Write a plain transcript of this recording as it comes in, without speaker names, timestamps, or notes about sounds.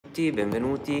tutti,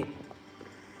 benvenuti.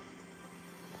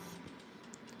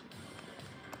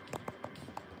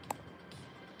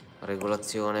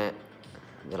 Regolazione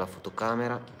della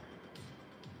fotocamera.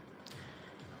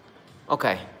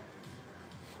 Ok,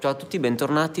 ciao a tutti,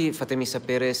 bentornati. Fatemi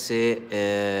sapere se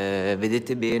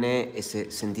vedete bene e se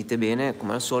sentite bene,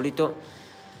 come al solito.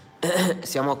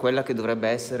 Siamo a quella che dovrebbe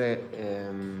essere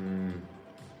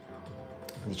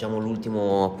diciamo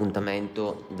l'ultimo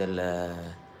appuntamento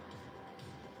del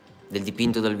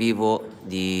dipinto dal vivo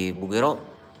di Bouguereau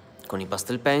con i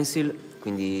pastel pencil,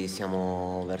 quindi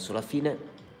siamo verso la fine.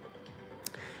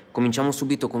 Cominciamo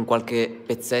subito con qualche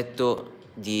pezzetto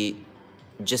di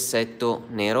gessetto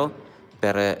nero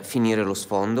per finire lo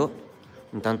sfondo.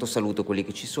 Intanto saluto quelli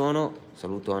che ci sono,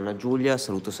 saluto Anna Giulia,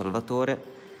 saluto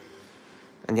Salvatore.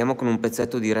 Andiamo con un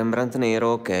pezzetto di Rembrandt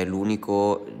nero, che è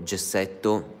l'unico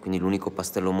gessetto, quindi l'unico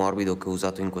pastello morbido che ho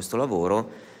usato in questo lavoro,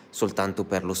 soltanto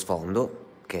per lo sfondo,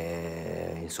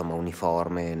 che è insomma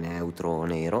uniforme, neutro,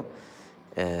 nero.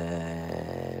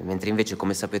 Mentre invece,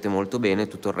 come sapete molto bene,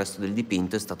 tutto il resto del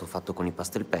dipinto è stato fatto con i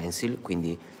pastel pencil,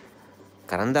 quindi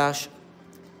carandache,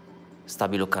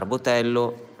 stabilo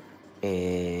carbotello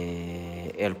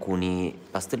e alcuni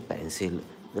pastel pencil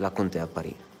della Contea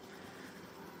Paris.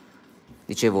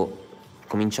 Dicevo,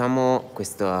 cominciamo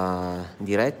questa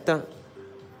diretta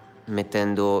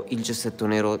mettendo il gessetto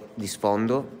nero di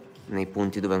sfondo nei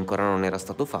punti dove ancora non era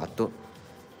stato fatto,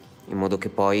 in modo che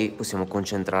poi possiamo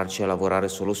concentrarci a lavorare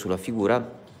solo sulla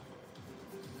figura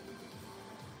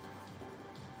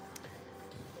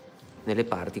nelle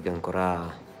parti che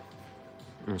ancora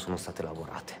non sono state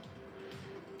lavorate.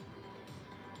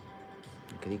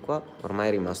 Anche di qua ormai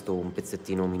è rimasto un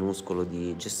pezzettino minuscolo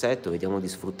di gessetto, vediamo di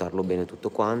sfruttarlo bene tutto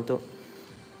quanto.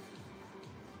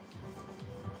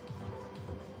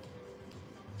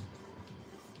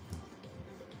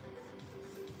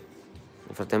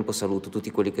 Nel frattempo saluto tutti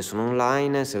quelli che sono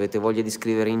online. Se avete voglia di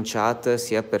scrivere in chat,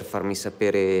 sia per farmi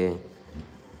sapere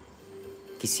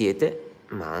chi siete,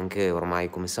 ma anche ormai,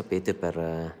 come sapete,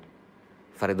 per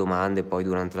fare domande poi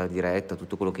durante la diretta,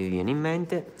 tutto quello che vi viene in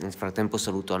mente. Nel frattempo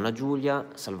saluto Anna Giulia,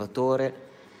 Salvatore,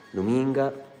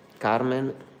 Dominga,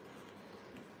 Carmen.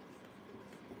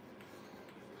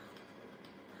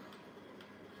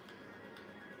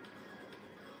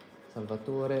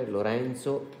 Salvatore,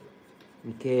 Lorenzo,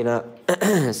 Michela,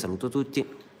 saluto tutti.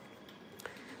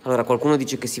 Allora, qualcuno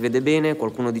dice che si vede bene,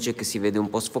 qualcuno dice che si vede un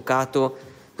po' sfocato,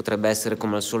 potrebbe essere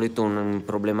come al solito un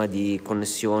problema di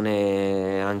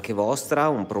connessione anche vostra,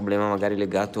 un problema magari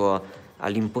legato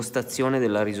all'impostazione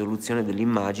della risoluzione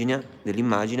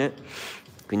dell'immagine,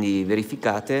 quindi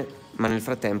verificate, ma nel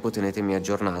frattempo tenetemi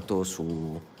aggiornato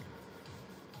su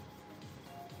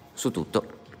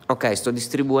tutto. Ok, sto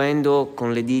distribuendo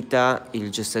con le dita il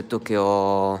gessetto che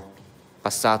ho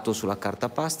passato sulla carta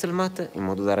Pastelmat in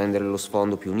modo da rendere lo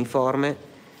sfondo più uniforme.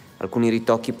 Alcuni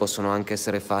ritocchi possono anche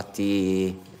essere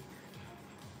fatti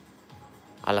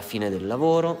alla fine del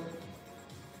lavoro.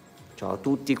 Ciao a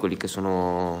tutti quelli che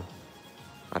sono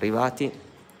arrivati.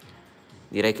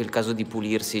 Direi che è il caso di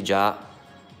pulirsi già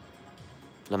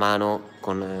la mano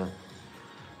con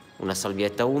una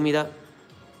salvietta umida.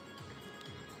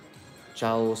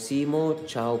 Ciao Simo,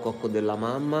 ciao Cocco della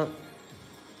Mamma,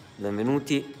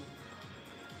 benvenuti.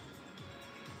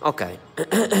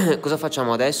 Ok, cosa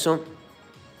facciamo adesso?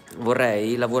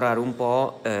 Vorrei lavorare un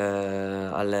po'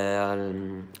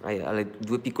 alle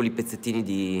due piccoli pezzettini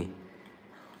di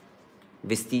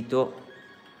vestito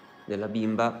della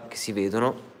bimba che si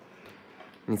vedono.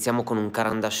 Iniziamo con un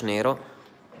carandache nero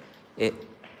e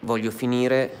voglio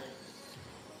finire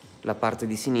la parte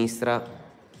di sinistra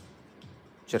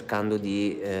cercando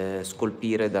di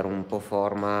scolpire, dare un po'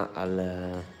 forma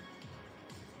alla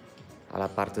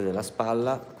parte della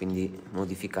spalla, quindi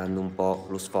modificando un po'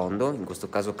 lo sfondo, in questo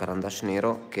caso carandache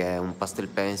nero, che è un pastel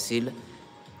pencil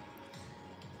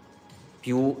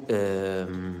più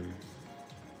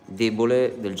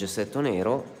debole del gessetto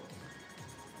nero,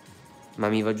 ma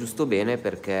mi va giusto bene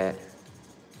perché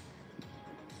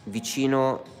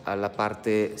vicino alla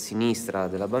parte sinistra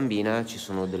della bambina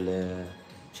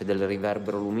c'è del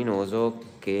riverbero luminoso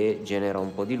che genera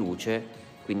un po' di luce,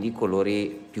 quindi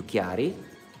colori più chiari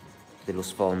dello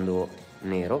sfondo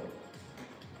nero.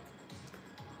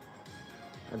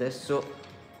 Adesso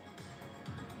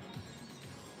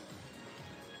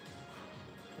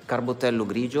carbotello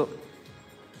grigio.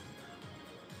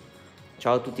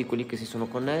 Ciao a tutti quelli che si sono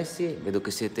connessi, vedo che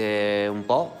siete un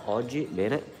po' oggi,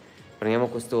 bene. Prendiamo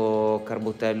questo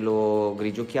carbotello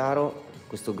grigio chiaro.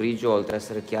 Questo grigio, oltre ad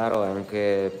essere chiaro, è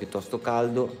anche piuttosto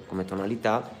caldo come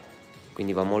tonalità,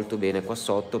 quindi va molto bene qua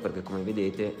sotto perché, come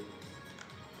vedete,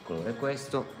 il colore è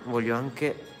questo. Voglio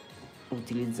anche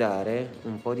utilizzare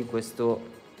un po' di questo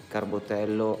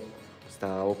carbotello,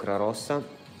 questa ocra rossa,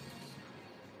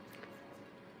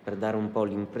 per dare un po'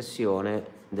 l'impressione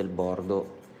del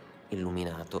bordo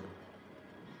illuminato.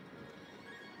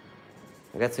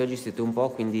 Ragazzi, oggi siete un po',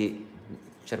 quindi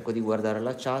cerco di guardare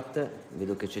la chat,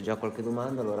 vedo che c'è già qualche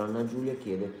domanda. Allora Anna Giulia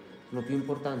chiede: sono più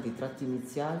importanti i tratti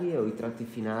iniziali o i tratti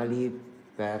finali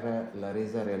per la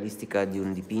resa realistica di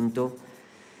un dipinto?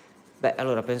 Beh,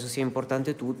 allora penso sia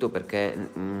importante tutto, perché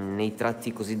nei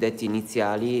tratti cosiddetti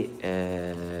iniziali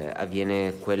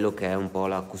avviene quello che è un po'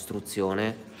 la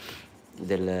costruzione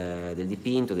del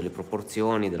dipinto, delle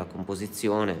proporzioni, della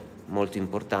composizione, molto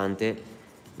importante.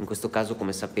 In questo caso,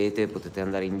 come sapete, potete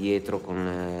andare indietro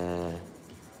con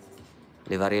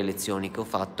le varie lezioni che ho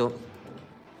fatto,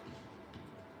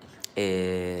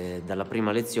 e dalla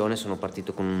prima lezione sono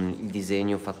partito con il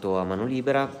disegno fatto a mano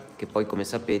libera, che poi, come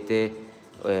sapete,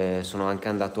 sono anche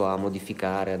andato a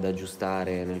modificare, ad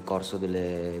aggiustare nel corso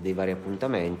dei vari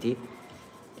appuntamenti,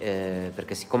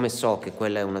 perché siccome so che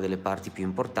quella è una delle parti più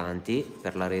importanti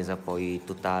per la resa poi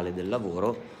totale del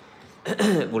lavoro,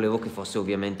 volevo che fosse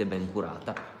ovviamente ben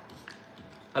curata.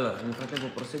 Allora, nel frattempo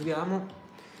proseguiamo.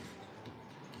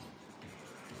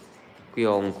 Qui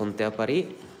ho un Conte a Paris,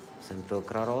 sempre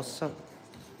ocra rossa.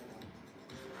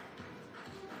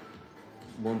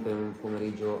 Buon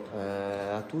pomeriggio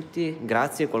a tutti,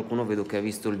 grazie. Qualcuno vedo che ha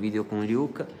visto il video con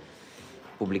Luke,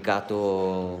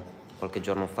 pubblicato qualche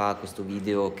giorno fa, questo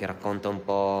video che racconta un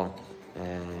po'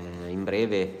 in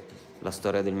breve la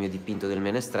storia del mio dipinto del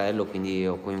menestrello, quindi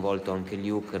ho coinvolto anche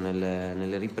Luke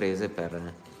nelle riprese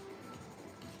per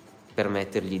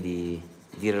permettergli di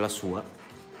dire la sua.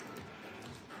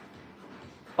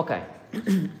 Ok,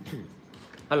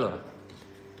 allora,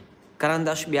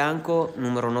 Carandash bianco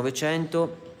numero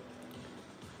 900,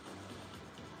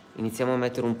 iniziamo a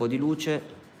mettere un po' di luce.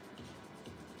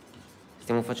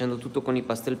 Stiamo facendo tutto con i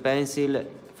pastel pencil,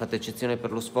 fatta eccezione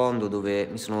per lo sfondo, dove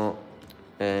mi sono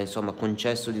insomma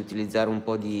concesso di utilizzare un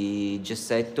po' di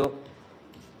gessetto,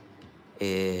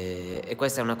 e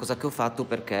questa è una cosa che ho fatto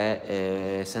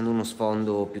perché essendo uno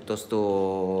sfondo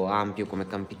piuttosto ampio come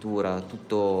campitura,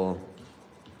 tutto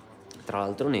tra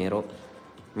l'altro nero,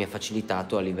 mi ha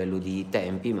facilitato a livello di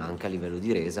tempi, ma anche a livello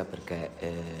di resa, perché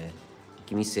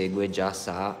chi mi segue già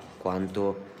sa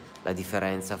quanto la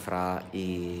differenza fra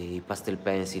i pastel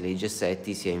pencil e i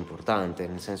gessetti sia importante,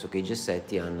 nel senso che i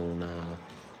gessetti hanno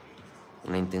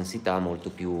una intensità molto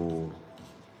più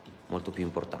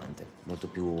importante, molto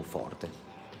più forte.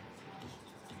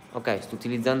 Ok, sto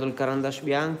utilizzando il Carandash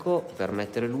bianco per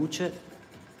mettere luce.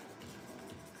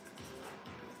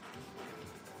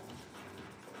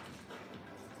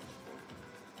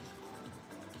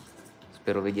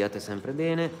 Spero vediate sempre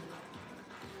bene.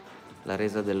 La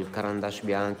resa del Carandash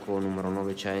bianco numero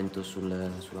 900 sulla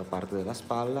parte della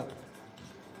spalla.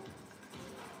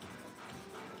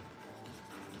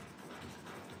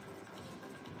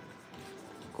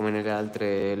 Come nelle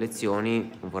altre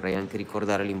lezioni, vorrei anche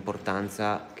ricordare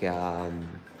l'importanza che ha,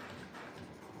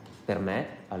 per me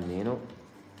almeno,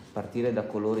 partire da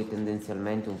colori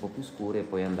tendenzialmente un po' più scuri e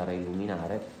poi andare a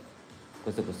illuminare.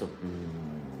 Questo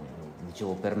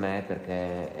dicevo per me,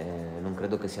 perché non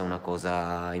credo che sia una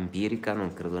cosa empirica,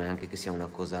 non credo neanche che sia una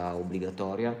cosa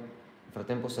obbligatoria. Nel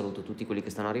frattempo saluto tutti quelli che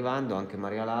stanno arrivando, anche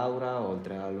Maria Laura,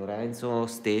 oltre a Lorenzo,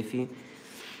 Stefi.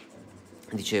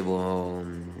 Dicevo,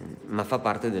 ma fa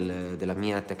parte della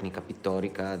mia tecnica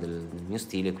pittorica, del mio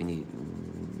stile, quindi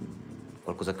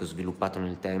qualcosa che ho sviluppato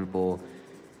nel tempo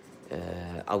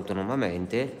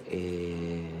autonomamente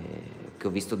e che ho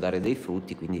visto dare dei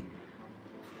frutti, quindi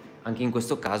anche in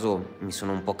questo caso mi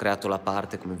sono un po' creato la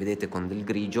parte, come vedete, con del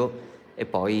grigio, e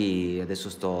poi adesso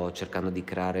sto cercando di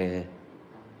creare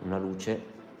una luce.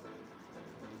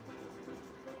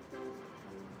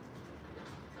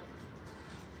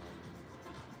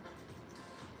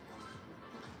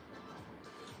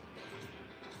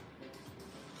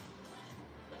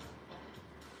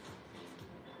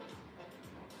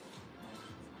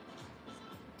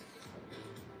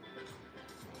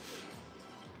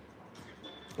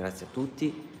 Grazie a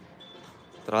tutti.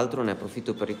 Tra l'altro ne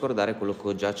approfitto per ricordare quello che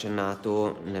ho già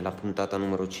accennato nella puntata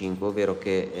numero 5, ovvero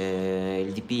che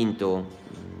il dipinto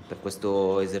per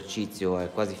questo esercizio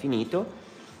è quasi finito,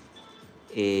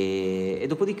 e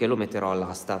dopodiché lo metterò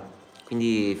all'asta.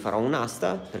 Quindi farò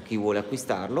un'asta per chi vuole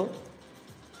acquistarlo,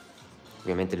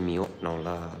 ovviamente il mio, non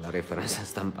la reference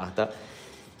stampata,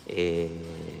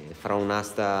 e farò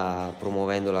un'asta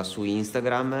promuovendola su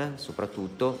Instagram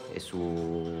soprattutto, e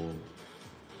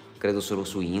credo solo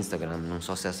su Instagram, non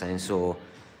so se ha senso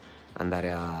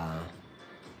andare a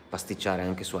pasticciare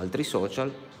anche su altri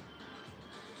social.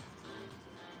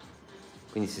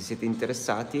 Quindi se siete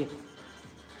interessati,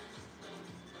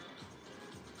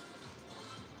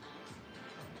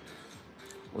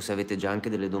 o se avete già anche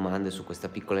delle domande su questa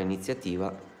piccola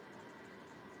iniziativa,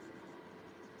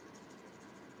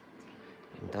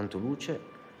 intanto luce,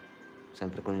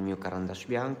 sempre con il mio carandash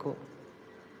bianco.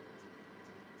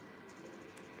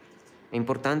 È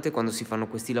importante quando si fanno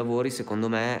questi lavori, secondo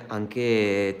me,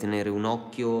 anche tenere un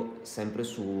occhio sempre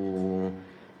su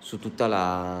tutta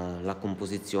la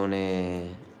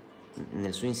composizione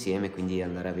nel suo insieme, quindi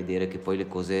andare a vedere che poi le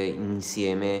cose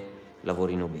insieme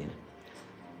lavorino bene.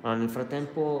 Allora, nel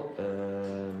frattempo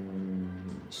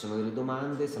ci sono delle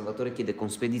domande. Salvatore chiede: con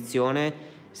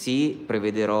spedizione? Sì,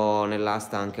 prevederò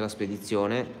nell'asta anche la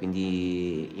spedizione,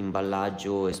 quindi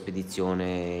imballaggio e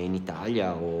spedizione in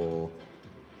Italia o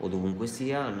dovunque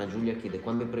sia. Anna Giulia chiede: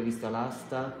 quando è prevista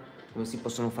l'asta? Come si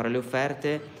possono fare le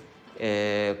offerte?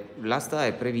 L'asta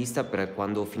è prevista per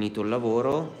quando ho finito il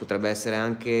lavoro. Potrebbe essere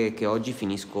anche che oggi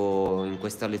finisco in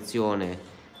questa lezione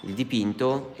il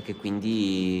dipinto e che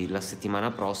quindi la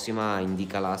settimana prossima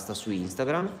indica l'asta su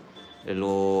Instagram, e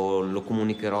lo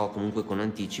comunicherò comunque con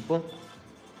anticipo.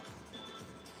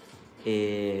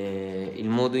 E il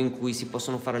modo in cui si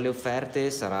possono fare le offerte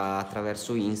sarà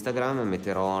attraverso Instagram.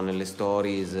 Metterò nelle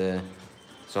stories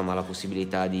insomma la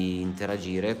possibilità di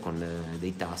interagire con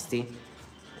dei tasti,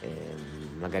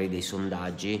 magari dei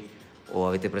sondaggi, o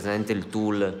avete presente il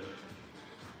tool,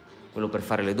 quello per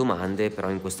fare le domande,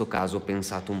 però in questo caso ho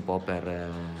pensato un po'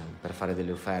 per fare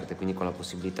delle offerte, quindi con la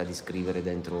possibilità di scrivere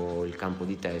dentro il campo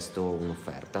di testo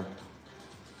un'offerta.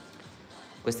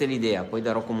 Questa è l'idea, poi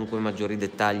darò comunque maggiori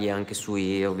dettagli anche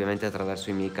ovviamente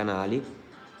attraverso i miei canali,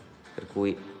 per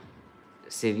cui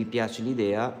se vi piace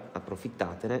l'idea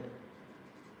approfittatene.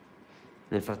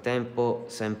 Nel frattempo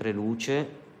sempre luce,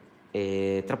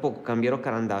 e tra poco cambierò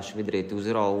carandash, vedrete,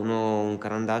 userò un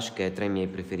carandash che è tra i miei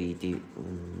preferiti,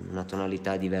 una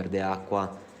tonalità di verde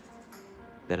acqua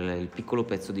per il piccolo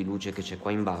pezzo di luce che c'è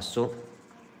qua in basso,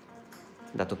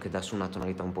 dato che dà su una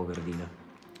tonalità un po' verdina.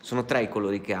 Sono 3 i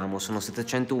colori che amo, sono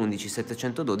 711,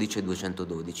 712 e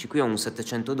 212. Qui ho un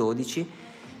 712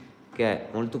 che è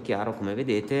molto chiaro come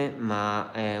vedete,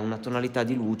 ma è una tonalità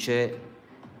di luce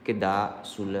che dà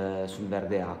sul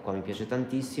verde acqua. Mi piace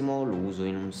tantissimo, lo uso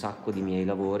in un sacco di miei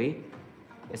lavori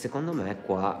e secondo me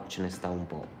qua ce ne sta un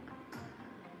po'.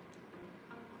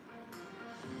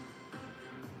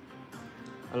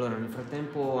 Allora, nel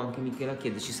frattempo anche Michela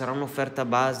chiede: ci sarà un'offerta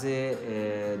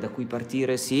base da cui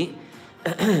partire? Sì.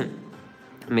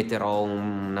 Metterò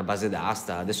una base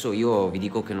d'asta. Adesso io vi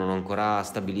dico che non ho ancora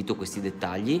stabilito questi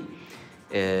dettagli,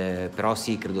 però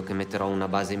sì, credo che metterò una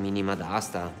base minima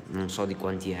d'asta, non so di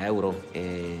quanti euro,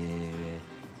 e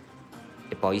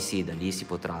poi sì, da lì si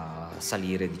potrà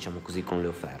salire, diciamo così, con le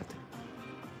offerte.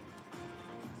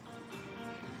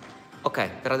 Ok,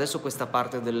 per adesso questa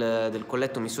parte del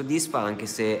colletto mi soddisfa, anche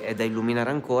se è da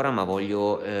illuminare ancora, ma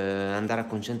voglio andare a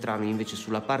concentrarmi invece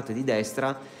sulla parte di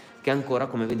destra, che ancora,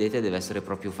 come vedete, deve essere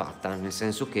proprio fatta, nel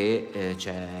senso che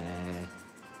c'è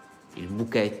il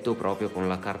buchetto proprio con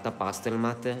la carta pastel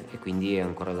matte e quindi è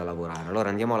ancora da lavorare. Allora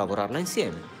andiamo a lavorarla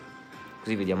insieme,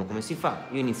 così vediamo come si fa.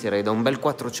 Io inizierei da un bel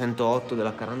 408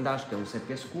 della Carandash, che è un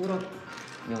seppia scuro.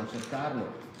 Andiamo a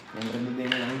cercarlo, mi andrebbe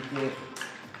bene anche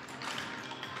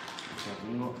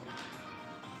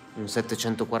un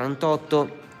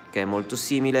 748 che è molto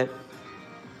simile.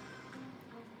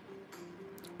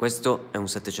 Questo è un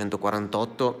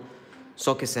 748,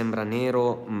 so che sembra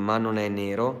nero ma non è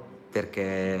nero,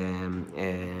 perché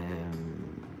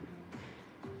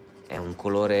è un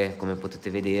colore, come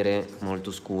potete vedere,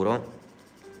 molto scuro,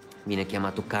 viene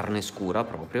chiamato carne scura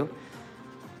proprio,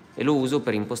 e lo uso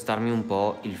per impostarmi un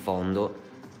po' il fondo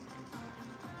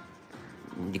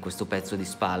di questo pezzo di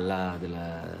spalla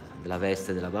della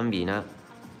veste della bambina,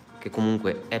 che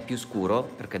comunque è più scuro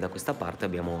perché da questa parte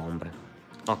abbiamo ombre.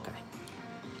 Ok.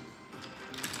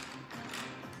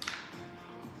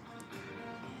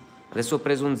 Adesso ho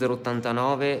preso un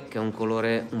 089 che è un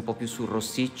colore un po' più sul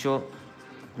rossiccio,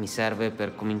 mi serve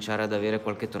per cominciare ad avere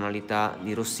qualche tonalità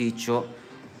di rossiccio.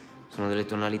 Sono delle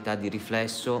tonalità di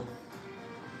riflesso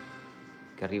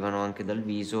che arrivano anche dal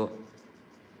viso,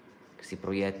 che si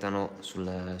proiettano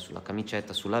sulla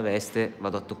camicetta, sulla veste.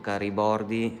 Vado a toccare i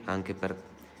bordi anche per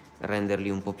renderli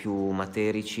un po' più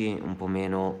materici, un po'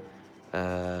 meno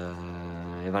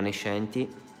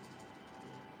evanescenti.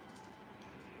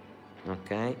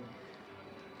 Ok.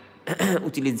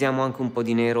 Utilizziamo anche un po'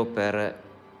 di nero per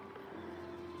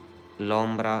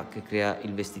l'ombra che crea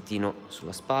il vestitino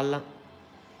sulla spalla.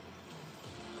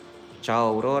 Ciao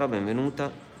Aurora,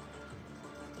 benvenuta.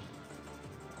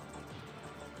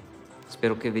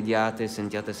 Spero che vediate e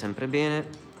sentiate sempre bene.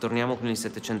 torniamo con il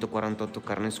 748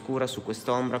 carne scura su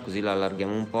quest'ombra, così la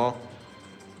allarghiamo un po'.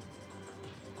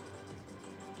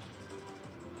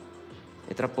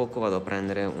 E tra poco vado a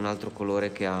prendere un altro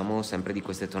colore che amo, sempre di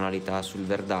queste tonalità sul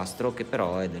verdastro, che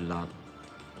però è della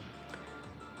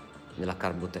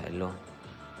Carbotello.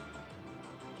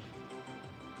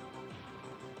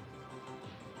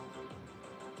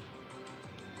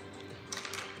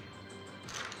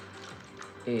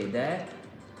 Ed è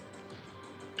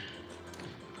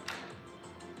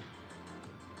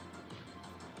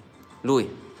lui,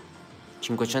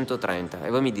 530. E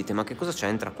voi mi dite, ma che cosa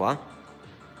c'entra qua?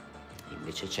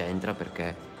 Invece c'entra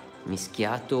perché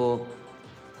mischiato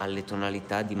alle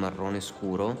tonalità di marrone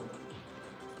scuro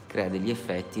crea degli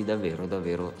effetti davvero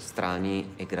davvero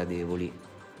strani e gradevoli.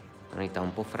 Tonalità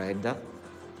un po' fredda.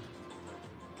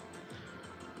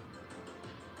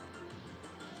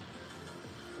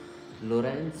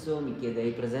 Lorenzo mi chiede,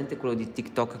 hai presente quello di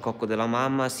TikTok Cocco della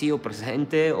Mamma? Sì, ho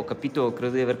presente, ho capito,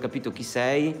 credo di aver capito chi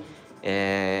sei,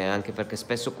 anche perché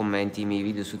spesso commenti i miei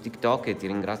video su TikTok e ti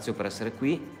ringrazio per essere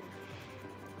qui,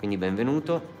 quindi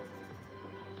benvenuto.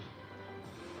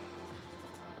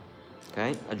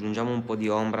 Ok, aggiungiamo un po' di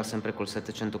ombra sempre col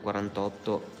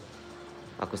 748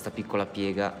 a questa piccola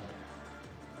piega.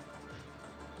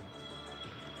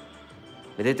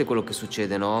 Vedete quello che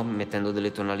succede, no? Mettendo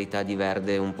delle tonalità di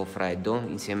verde un po' freddo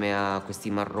insieme a questi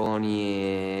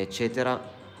marroni eccetera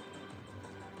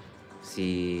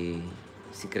si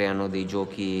creano dei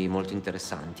giochi molto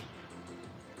interessanti.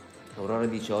 Aurora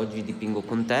dice oggi dipingo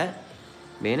con te.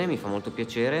 Bene, mi fa molto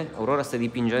piacere. Aurora, stai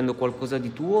dipingendo qualcosa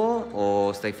di tuo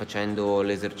o stai facendo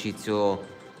l'esercizio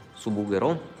su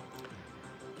Bouguereau?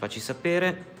 Facci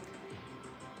sapere.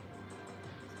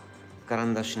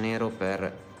 Carandash nero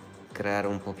per creare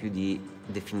un po' più di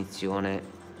definizione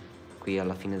qui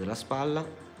alla fine della spalla.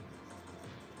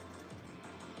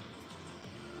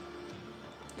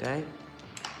 Ok.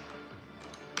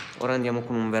 Ora andiamo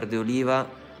con un verde oliva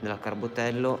della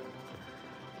Carbotello.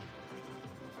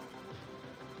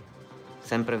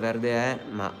 Sempre verde è,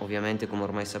 ma ovviamente come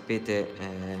ormai sapete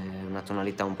è una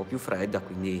tonalità un po' più fredda,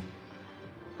 quindi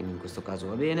in questo caso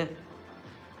va bene.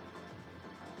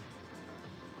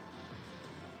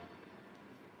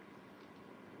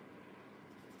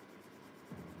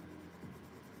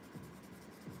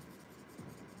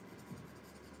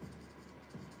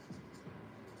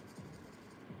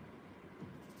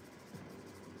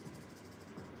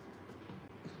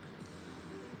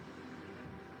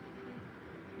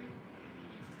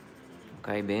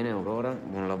 Ok, bene Aurora,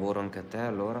 buon lavoro anche a te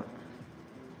allora.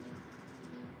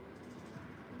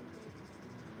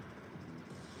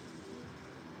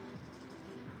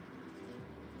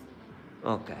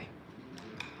 Ok.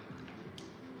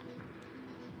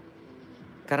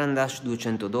 Carandash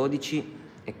 212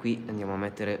 e qui andiamo a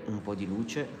mettere un po' di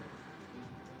luce.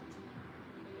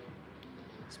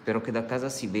 Spero che da casa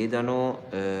si vedano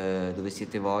dove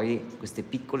siete voi queste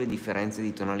piccole differenze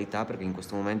di tonalità, perché in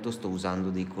questo momento sto usando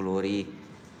dei colori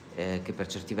che per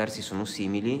certi versi sono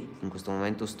simili. In questo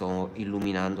momento sto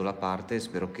illuminando la parte,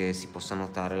 spero che si possa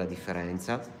notare la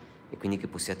differenza e quindi che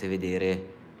possiate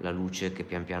vedere la luce che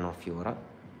pian piano affiora.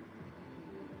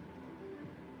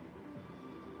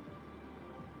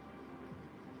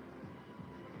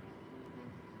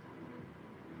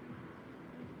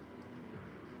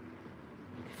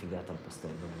 Che figata il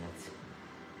pastello, ragazzi,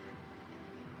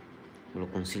 ve lo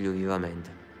consiglio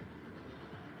vivamente.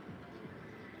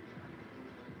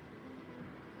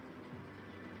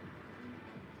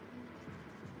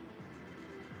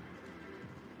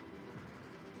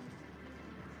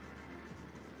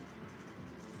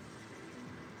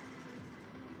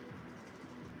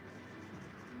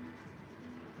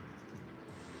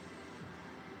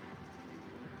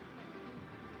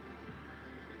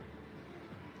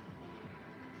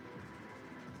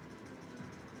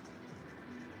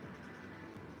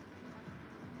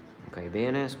 Ok,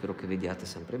 bene, spero che vediate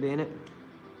sempre bene.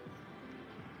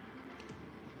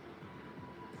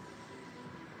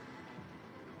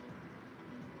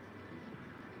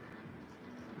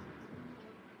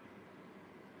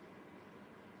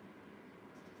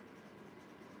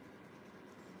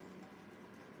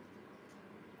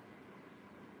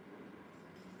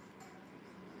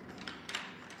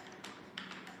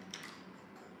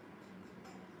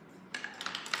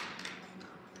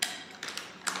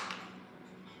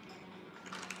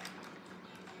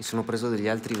 Mi sono preso degli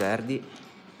altri verdi.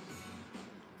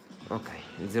 Ok,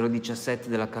 il 017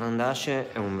 della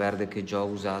Carandace è un verde che già ho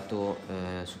usato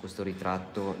su questo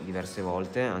ritratto diverse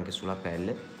volte, anche sulla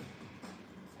pelle.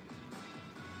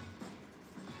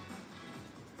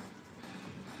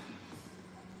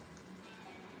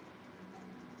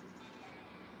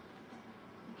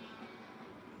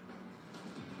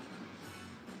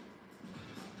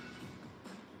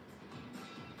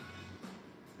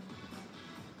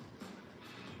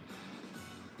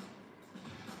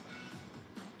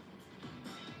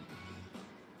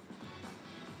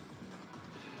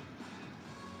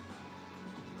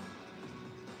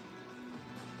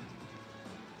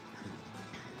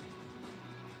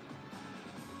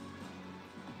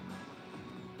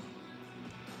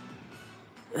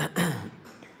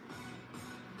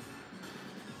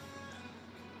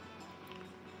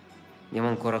 Andiamo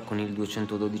ancora con il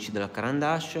 212 della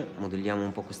Carandache, modelliamo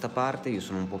un po' questa parte, io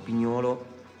sono un po'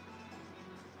 pignolo.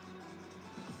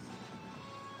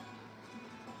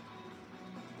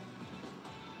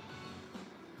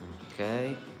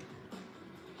 Ok.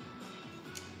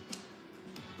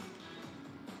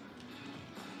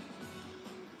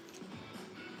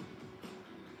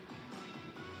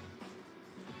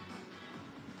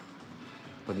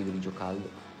 Un po' di grigio caldo.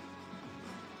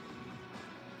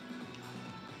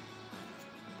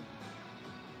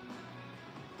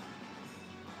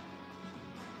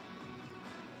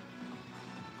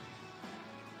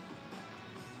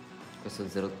 Questo è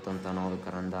il 089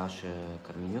 Carandache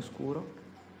carminio scuro.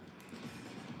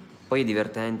 Poi è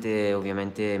divertente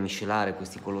ovviamente miscelare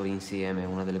questi colori insieme, è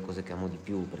una delle cose che amo di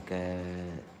più,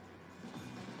 perché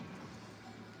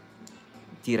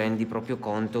ti rendi proprio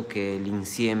conto che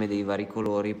l'insieme dei vari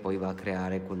colori poi va a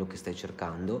creare quello che stai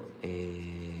cercando,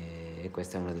 e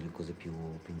questa è una delle cose più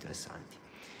interessanti.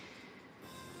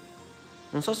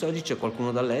 Non so se oggi c'è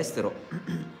qualcuno dall'estero.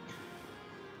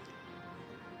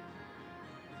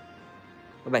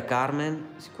 Vabbè,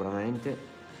 Carmen sicuramente.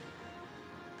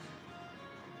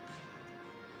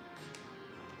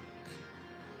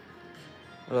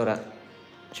 Allora,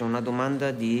 c'è una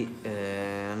domanda di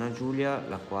Anna Giulia,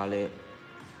 la quale...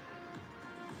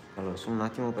 Allora, solo un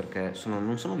attimo perché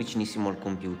non sono vicinissimo al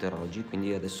computer oggi,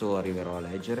 quindi adesso arriverò a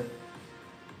leggere.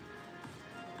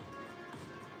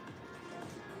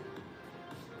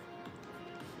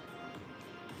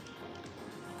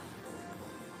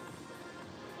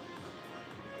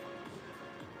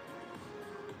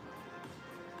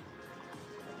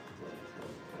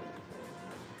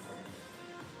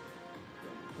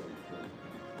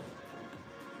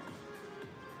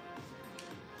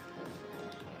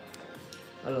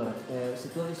 Allora,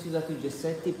 se tu avessi usato i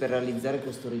gessetti per realizzare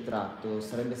questo ritratto,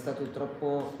 sarebbe stato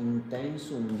troppo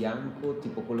intenso un bianco,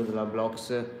 tipo quello della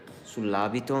Blox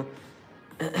sull'abito?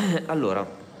 Allora,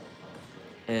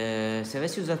 se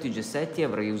avessi usato i gessetti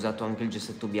avrei usato anche il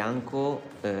gessetto bianco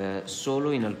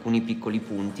solo in alcuni piccoli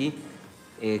punti,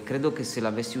 e credo che se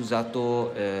l'avessi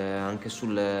usato anche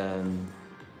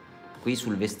qui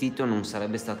sul vestito non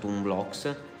sarebbe stato un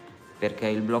Blox, perché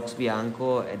il Blox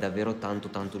bianco è davvero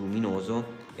tanto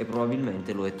luminoso e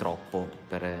probabilmente lo è troppo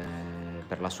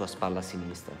per la sua spalla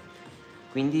sinistra.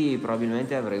 Quindi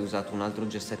probabilmente avrei usato un altro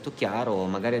gessetto chiaro,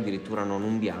 magari addirittura non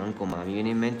un bianco, ma mi viene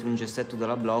in mente un gessetto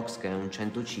della Blox che è un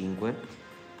 105,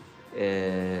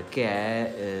 che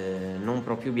è non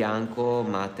proprio bianco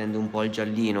ma tende un po' al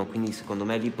giallino, quindi secondo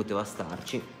me lì poteva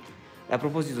starci. E a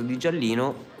proposito di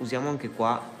giallino, usiamo anche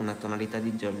qua una tonalità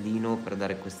di giallino per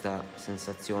dare questa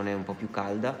sensazione un po' più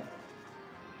calda.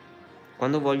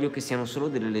 Quando voglio che siano solo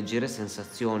delle leggere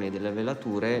sensazioni e delle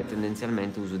velature,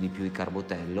 tendenzialmente uso di più i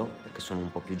carbotello, perché sono un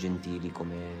po' più gentili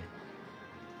come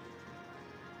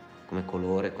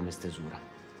colore, come stesura.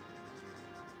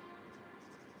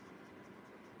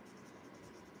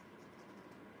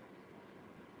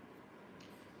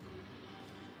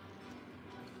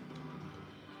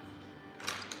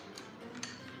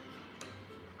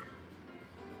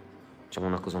 Facciamo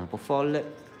una cosa un po'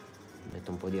 folle,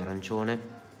 metto un po' di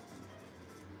arancione.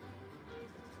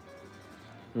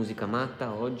 Musica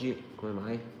matta oggi, come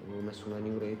mai? Avevo messo un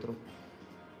anno retro.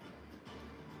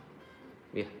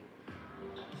 Via.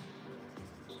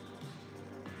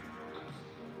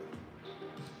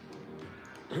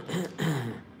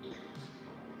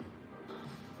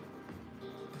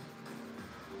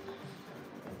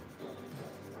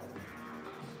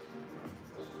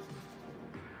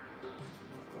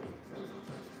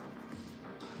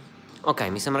 Ok,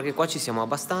 mi sembra che qua ci siamo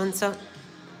abbastanza.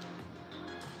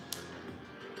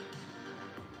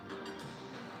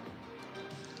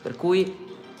 Per cui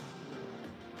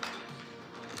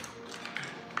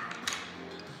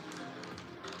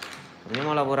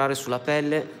andiamo a lavorare sulla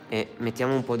pelle e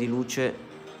mettiamo un po' di luce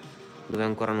dove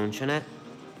ancora non ce n'è,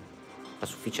 a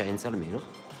sufficienza almeno.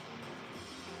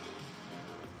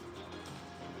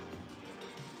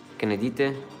 Che ne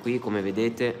dite? Qui, come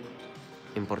vedete,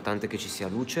 è importante che ci sia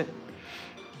luce.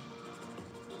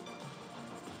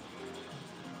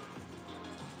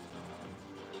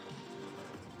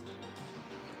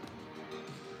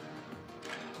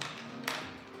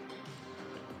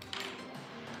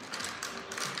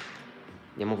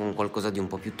 Andiamo con qualcosa di un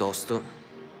po' più tosto.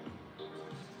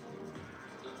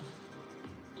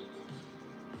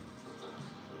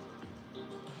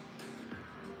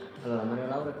 Allora, Maria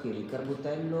Laura chiede, i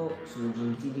Carbotello sono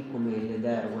gentili come le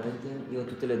Derwent? Io ho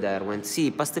tutte le Derwent. Sì,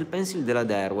 i Pastel Pencil della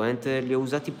Derwent li ho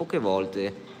usati poche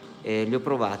volte. Li ho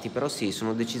provati, però sì,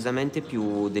 sono decisamente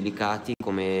più delicati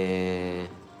come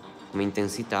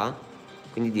intensità,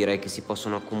 quindi direi che si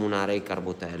possono accomunare il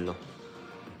carbotello.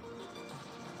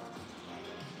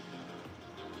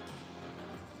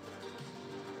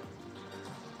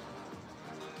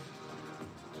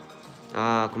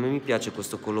 Ah, come mi piace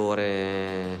questo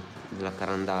colore della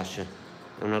Carandace,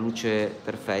 è una luce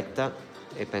perfetta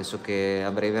e penso che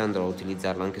a breve andrò a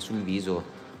utilizzarlo anche sul viso,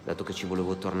 dato che ci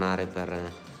volevo tornare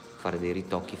per fare dei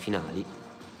ritocchi finali.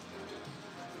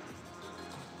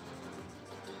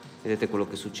 Vedete quello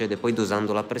che succede, poi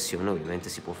dosando la pressione ovviamente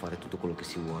si può fare tutto quello che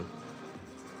si vuole.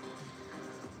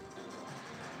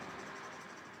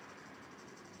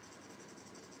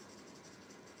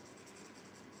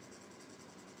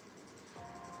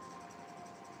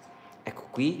 Ecco,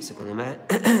 qui secondo me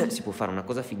si può fare una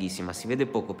cosa fighissima, si vede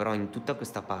poco, però in tutta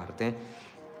questa parte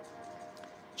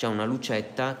c'è una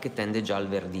lucetta che tende già al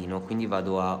verdino, quindi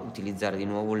vado a utilizzare di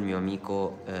nuovo il mio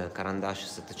amico Carandash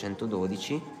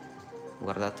 712.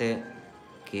 Guardate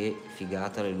che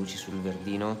figata le luci sul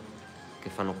verdino che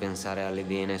fanno pensare alle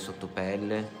vene sotto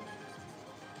pelle.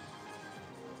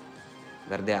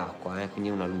 Verde acqua, quindi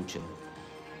una luce.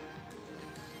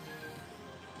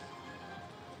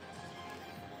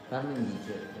 Carmen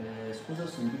dice, scusa ho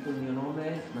sentito il mio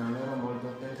nome ma non ero molto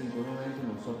attento in quel momento,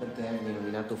 non so perché mi hai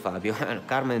nominato Fabio.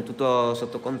 Carmen, tutto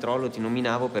sotto controllo, ti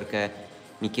nominavo perché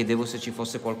mi chiedevo se ci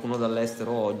fosse qualcuno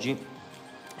dall'estero oggi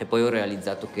e poi ho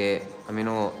realizzato che,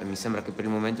 almeno mi sembra che per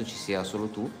il momento ci sia solo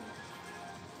tu.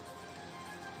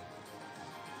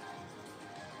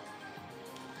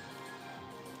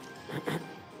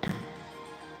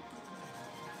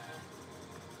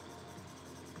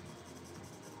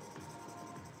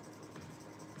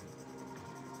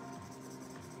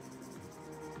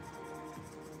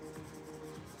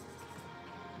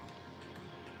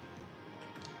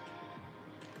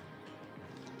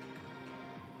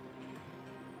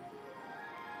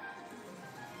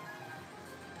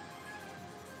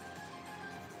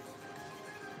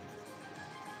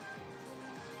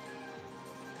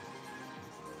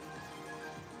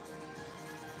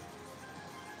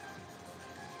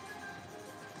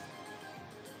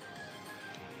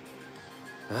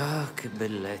 Ah, che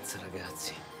bellezza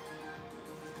ragazzi.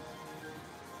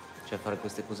 Cioè fare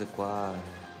queste cose qua,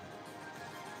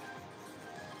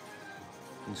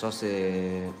 non so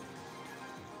se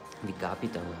vi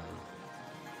capita, ma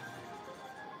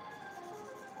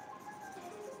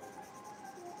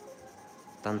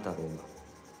tanta roba.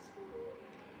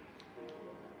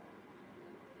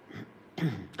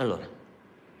 Allora,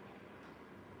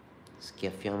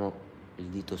 schiaffiamo il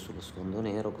dito sullo sfondo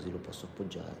nero così lo posso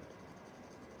appoggiare.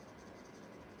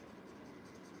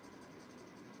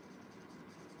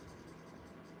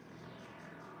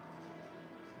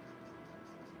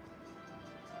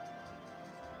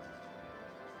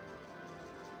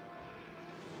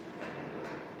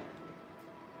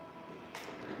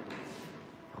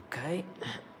 Ok.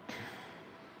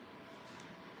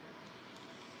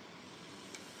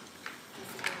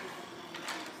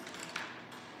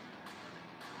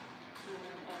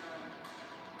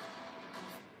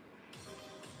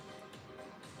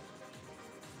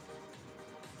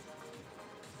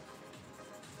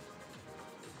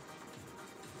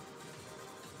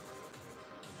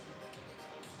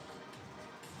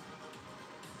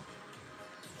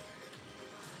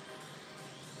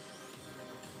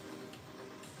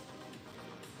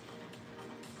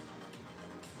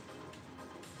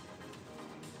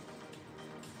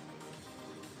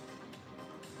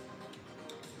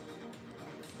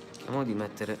 Cerchiamo di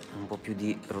mettere un po' più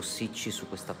di rossicci su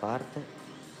questa parte.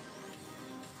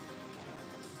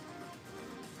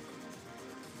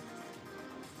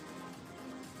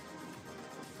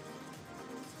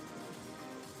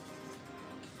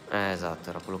 Esatto,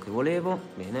 era quello che volevo.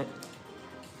 Bene.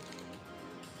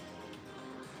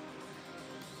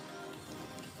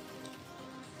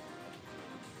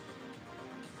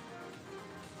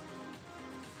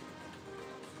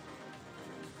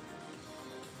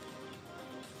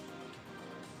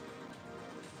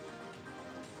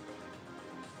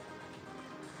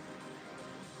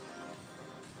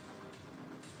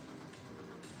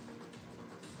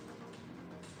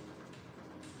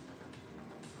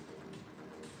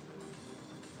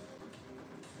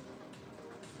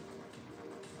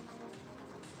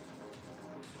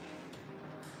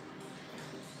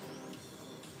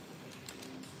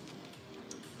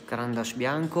 Carandash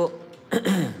bianco.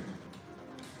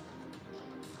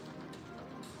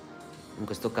 In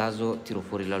questo caso tiro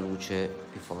fuori la luce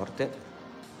più forte.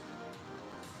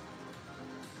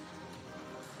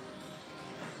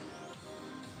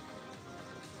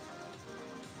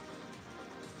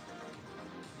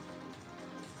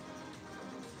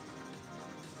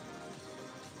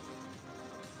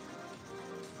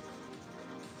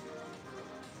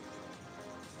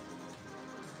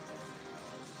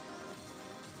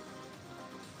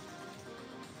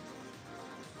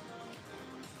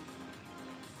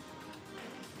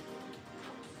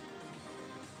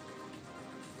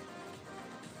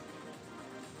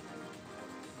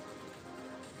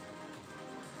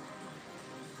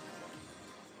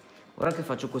 Ora che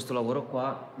faccio questo lavoro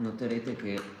qua, noterete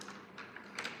che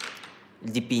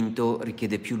il dipinto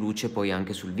richiede più luce poi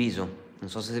anche sul viso. Non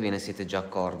so se ve ne siete già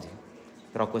accorti,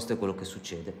 però questo è quello che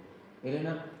succede.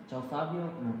 Elena, ciao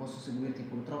Fabio, non posso seguirti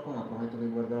purtroppo, ma prometto che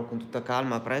guarderò con tutta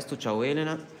calma. A presto, ciao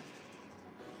Elena.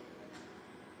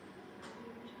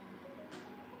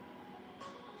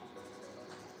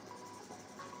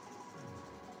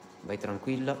 Vai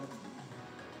tranquilla.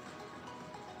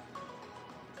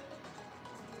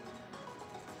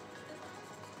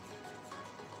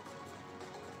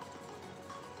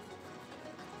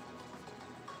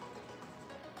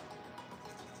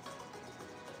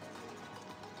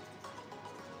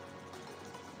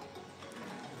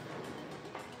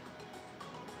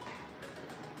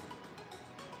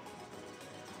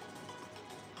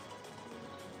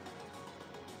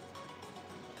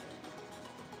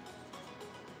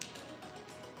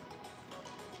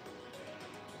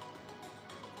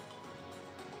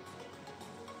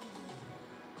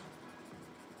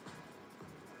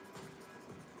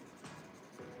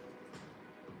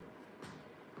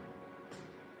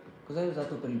 Cosa hai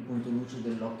usato per il punto luce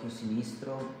dell'occhio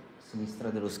sinistro, sinistra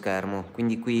dello schermo?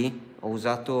 Quindi qui ho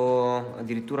usato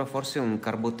addirittura forse un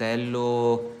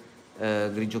carbotello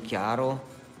grigio chiaro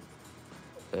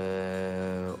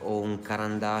o un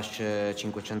Carandash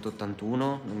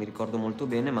 581, non mi ricordo molto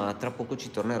bene, ma tra poco ci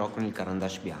tornerò con il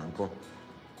Carandash bianco.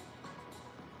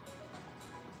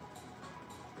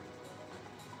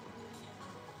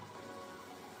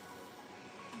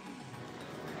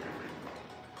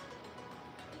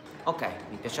 Ok,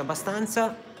 mi piace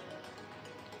abbastanza.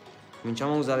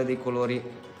 Cominciamo a usare dei colori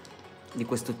di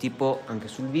questo tipo anche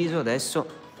sul viso adesso.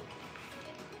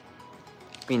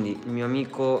 Quindi il mio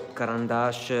amico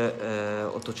Carandash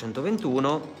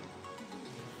 821.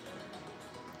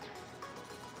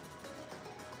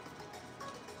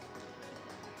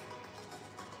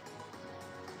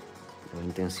 Devo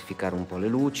intensificare un po' le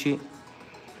luci.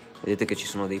 Vedete che ci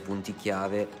sono dei punti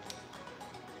chiave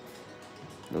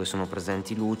dove sono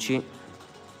presenti luci.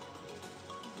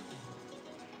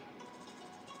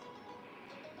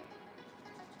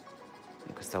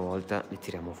 E questa volta li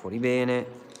tiriamo fuori bene.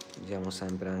 Usiamo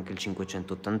sempre anche il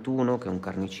 581, che è un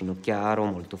carnicino chiaro,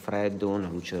 molto freddo, una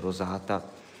luce rosata.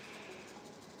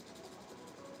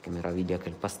 Che meraviglia che è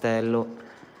il pastello.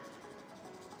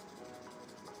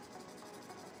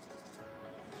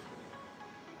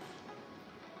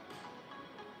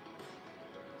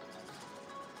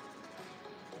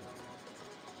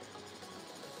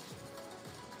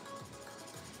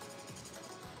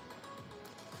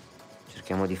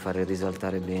 Cerchiamo di fare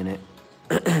risaltare bene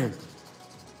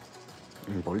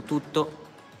un po' il tutto.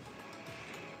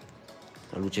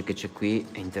 La luce che c'è qui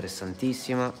è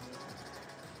interessantissima.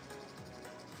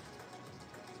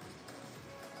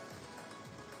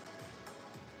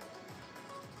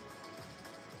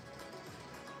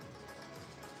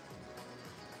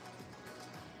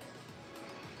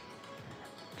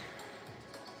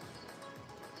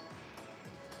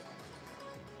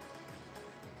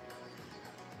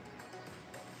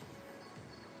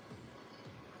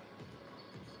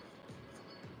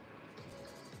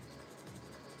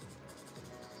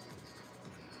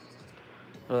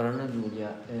 Allora, Anna Giulia,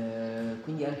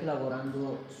 quindi anche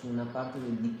lavorando su una parte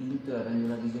del dipinto e avendo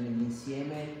una visione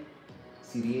d'insieme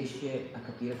si riesce a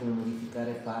capire come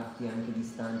modificare parti anche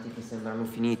distanti che sembrano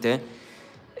finite?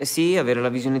 Eh sì, avere la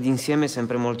visione d'insieme è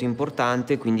sempre molto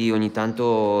importante, quindi ogni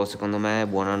tanto secondo me è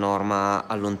buona norma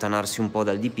allontanarsi un po'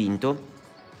 dal dipinto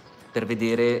per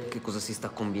vedere che cosa si sta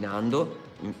combinando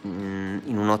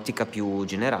in un'ottica più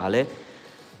generale,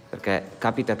 perché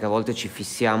capita che a volte ci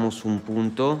fissiamo su un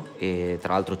punto e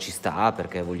tra l'altro ci sta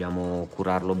perché vogliamo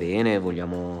curarlo bene,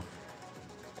 vogliamo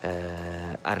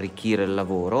arricchire il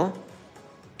lavoro,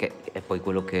 che è poi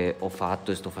quello che ho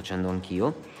fatto e sto facendo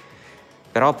anch'io.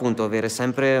 Però appunto avere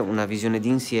sempre una visione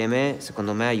d'insieme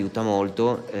secondo me aiuta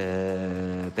molto,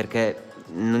 perché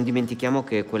non dimentichiamo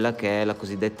che quella che è la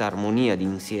cosiddetta armonia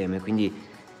d'insieme, quindi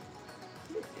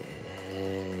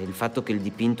il fatto che il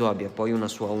dipinto abbia poi una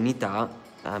sua unità,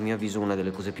 a mio avviso è una delle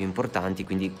cose più importanti,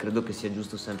 quindi credo che sia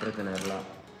giusto sempre tenerla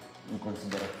in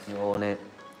considerazione.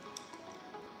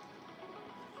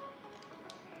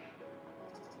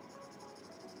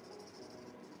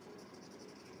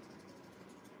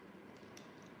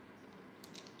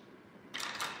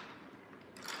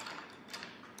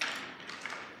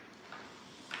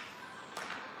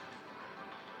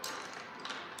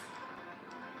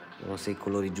 Vediamo se i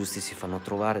colori giusti si fanno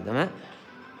trovare da me.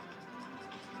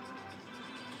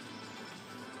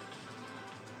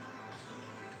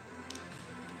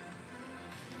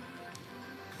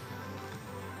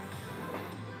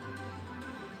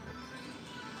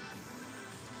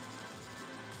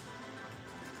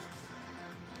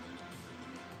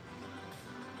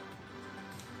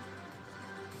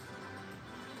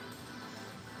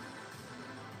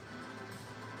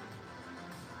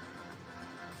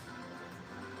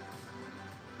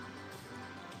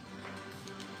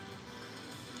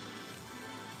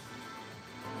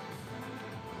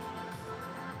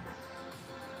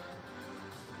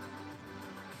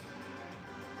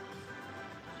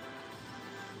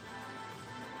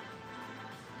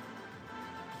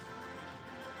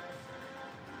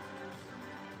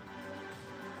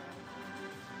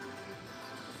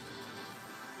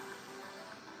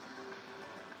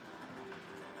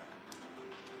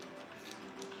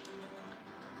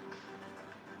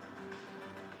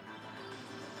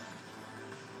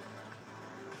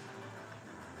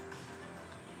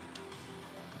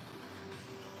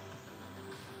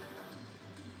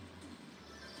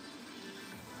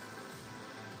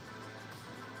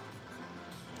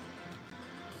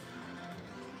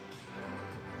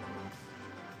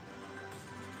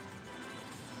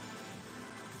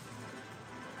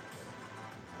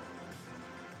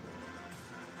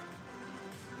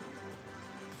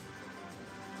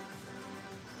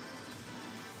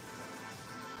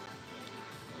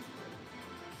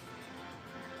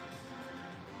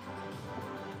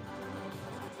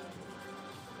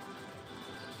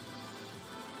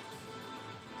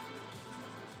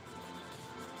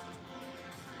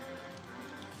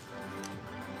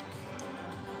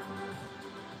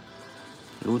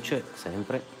 luce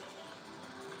sempre.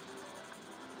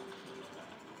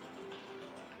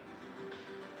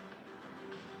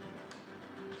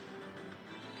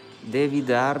 David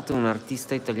Art, un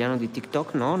artista italiano di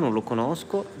TikTok? No, non lo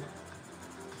conosco.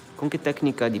 Con che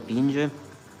tecnica dipinge?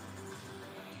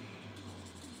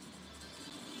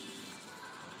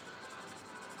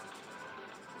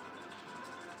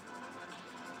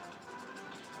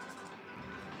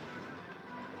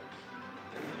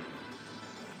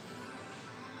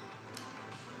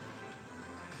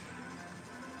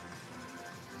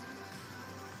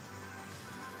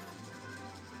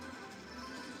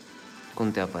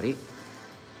 Conte a Parì.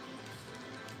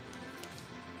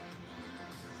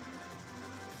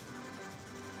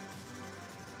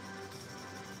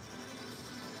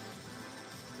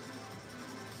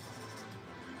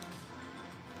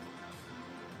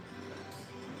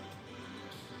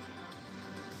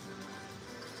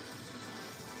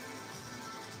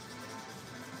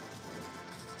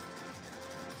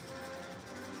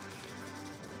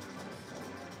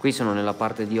 Qui sono nella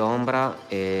parte di ombra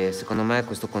e secondo me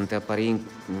questo Conte a Parì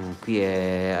qui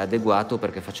è adeguato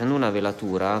perché facendo una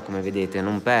velatura, come vedete,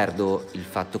 non perdo il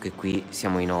fatto che qui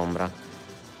siamo in ombra.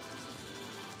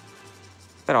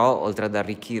 Però oltre ad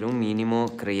arricchire un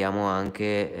minimo creiamo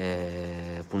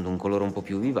anche appunto un colore un po'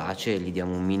 più vivace e gli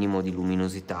diamo un minimo di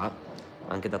luminosità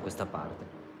anche da questa parte.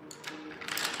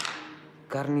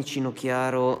 Carnicino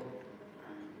chiaro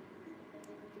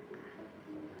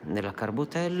nella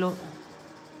Carbotello.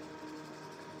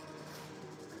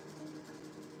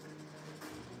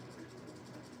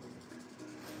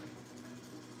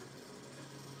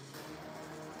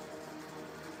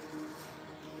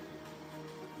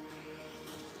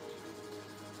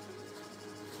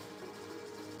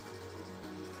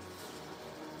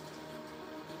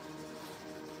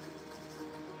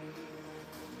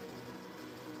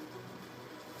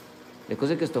 Le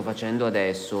cose che sto facendo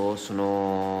adesso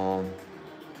sono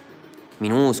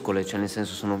minuscole, cioè nel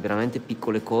senso sono veramente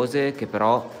piccole cose che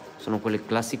però sono quelle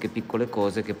classiche piccole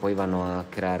cose che poi vanno a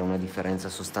creare una differenza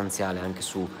sostanziale anche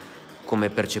su come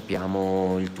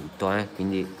percepiamo il tutto,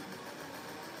 quindi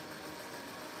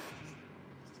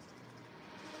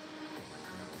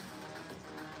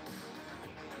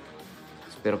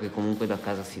spero che comunque da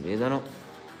casa si vedano.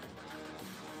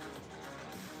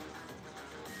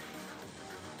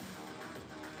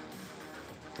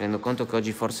 Mi rendo conto che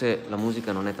oggi forse la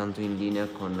musica non è tanto in linea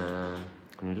con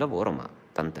il lavoro, ma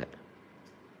tant'è.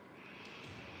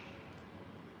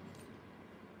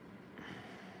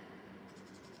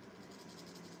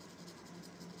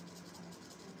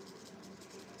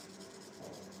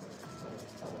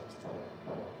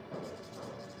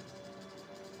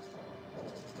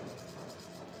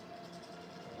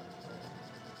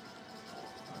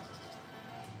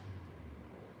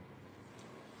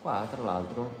 Qua, tra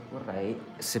l'altro, vorrei,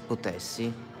 se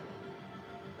potessi,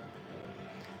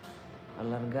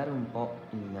 allargare un po'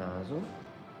 il naso.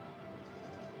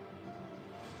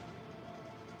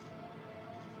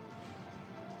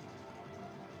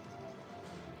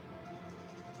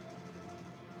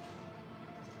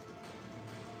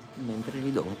 Mentre gli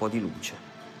do un po' di luce.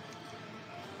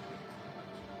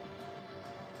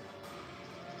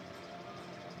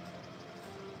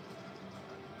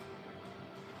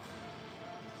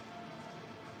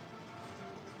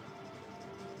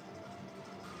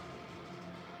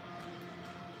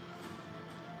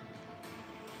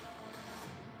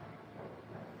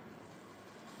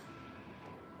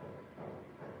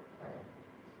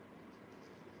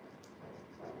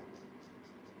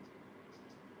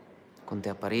 Conte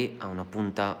a Parì ha una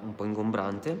punta un po'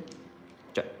 ingombrante,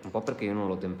 cioè un po' perché io non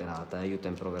l'ho temperata, io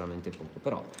tempero veramente poco,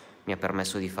 però mi ha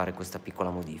permesso di fare questa piccola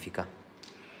modifica,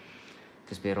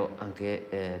 che spero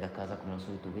anche da casa come al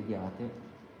solito vediate.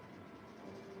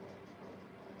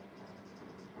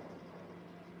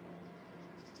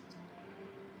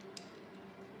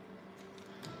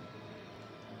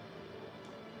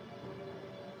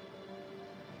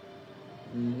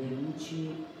 Le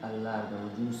luci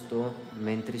allargano giusto,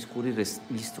 mentre gli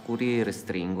scuri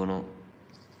restringono.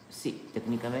 Sì,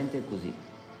 tecnicamente è così.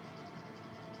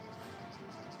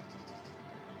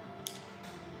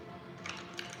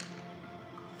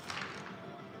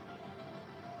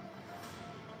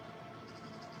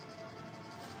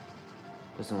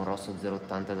 Questo è un rosso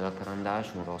 080 della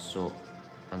Carandache, un rosso,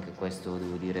 anche questo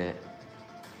devo dire,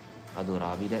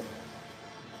 adorabile.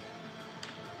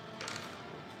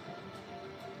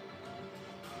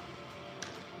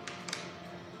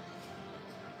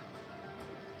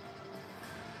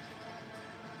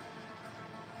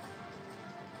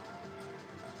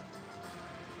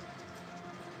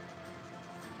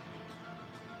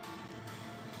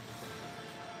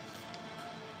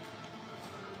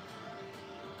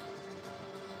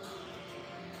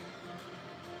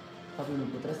 Fabio, mi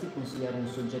potresti consigliare un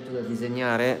soggetto da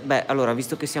disegnare? Beh, allora,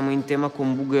 visto che siamo in tema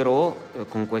con Bouguereau,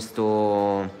 con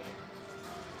questo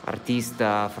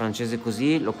artista francese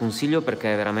così, lo consiglio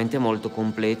perché è veramente molto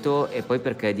completo e poi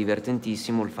perché è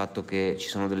divertentissimo il fatto che ci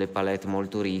sono delle palette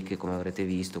molto ricche, come avrete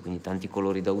visto, quindi tanti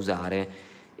colori da usare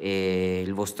e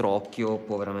il vostro occhio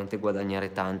può veramente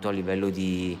guadagnare tanto a livello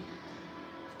di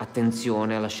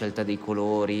attenzione alla scelta dei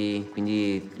colori,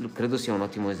 quindi credo sia un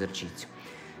ottimo esercizio.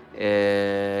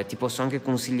 Ti posso anche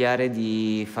consigliare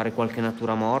di fare qualche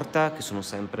natura morta, che sono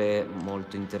sempre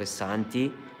molto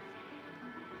interessanti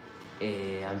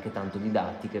e anche tanto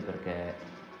didattiche perché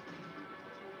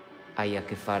hai a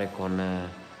che fare con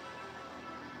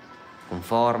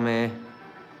forme,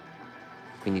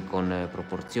 quindi con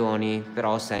proporzioni,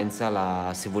 però senza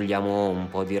la, se vogliamo un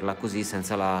po' dirla così,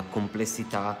 senza la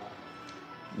complessità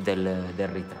del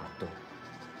ritratto.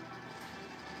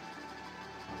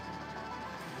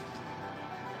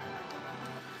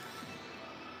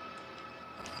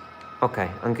 Ok,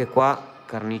 anche qua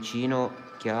carnicino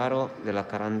chiaro della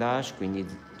Carandache, quindi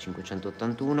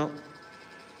 581.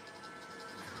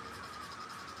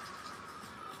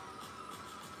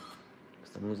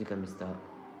 Questa musica mi sta...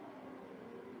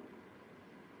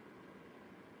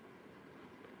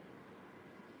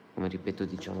 Come ripeto,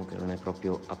 diciamo che non è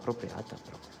proprio appropriata,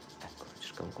 però ecco,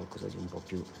 cercavo qualcosa di un po'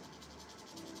 più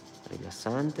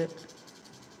rilassante.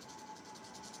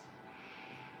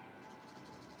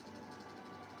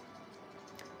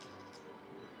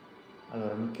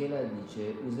 Allora, Michela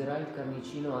dice, userai il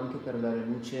carnicino anche per dare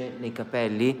luce nei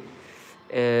capelli?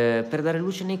 Per dare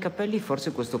luce nei capelli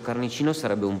forse questo carnicino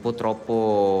sarebbe un po'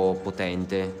 troppo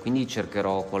potente, quindi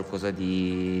cercherò qualcosa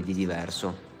di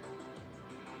diverso.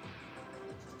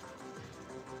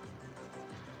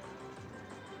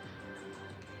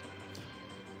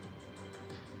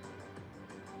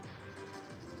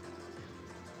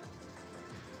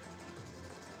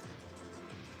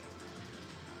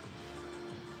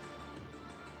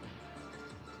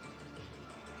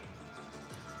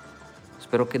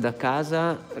 Spero che da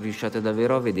casa riusciate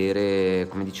davvero a vedere,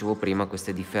 come dicevo prima,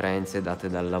 queste differenze date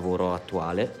dal lavoro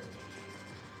attuale.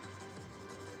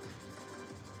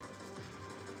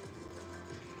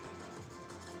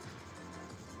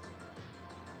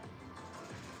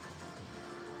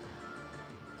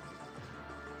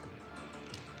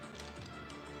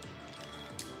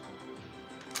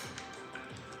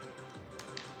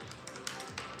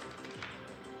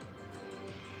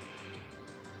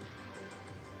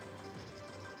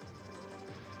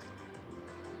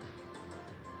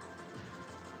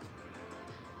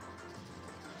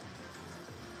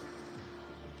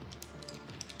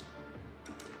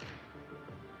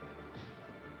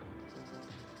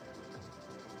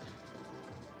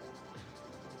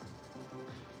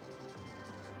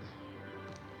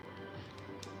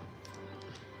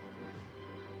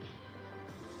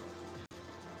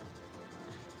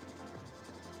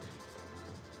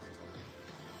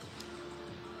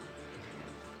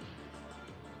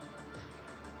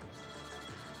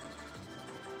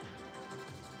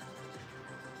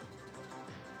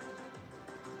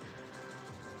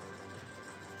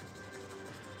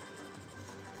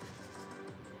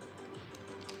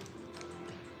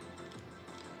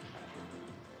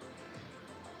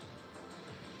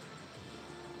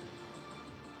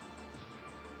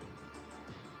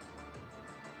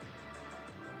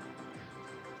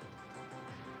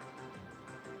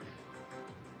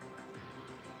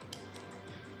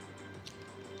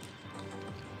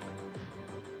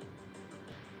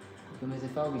 Un mese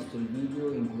fa ho visto il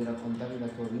video in cui raccontavi la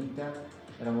tua vita,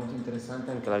 era molto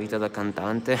interessante anche la vita da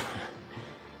cantante.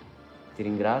 Ti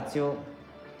ringrazio,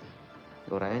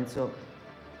 Lorenzo.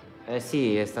 Eh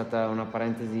sì, è stata una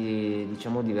parentesi,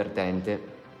 diciamo, divertente.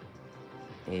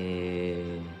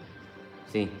 E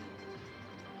sì,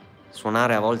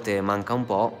 suonare a volte manca un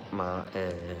po', ma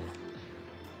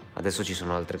adesso ci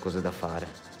sono altre cose da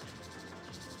fare.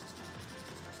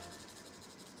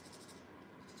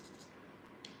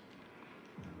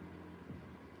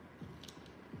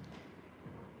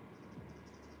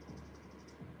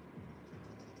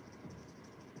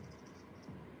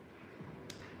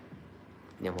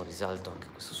 Andiamo a risalto anche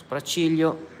questo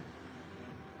sopracciglio.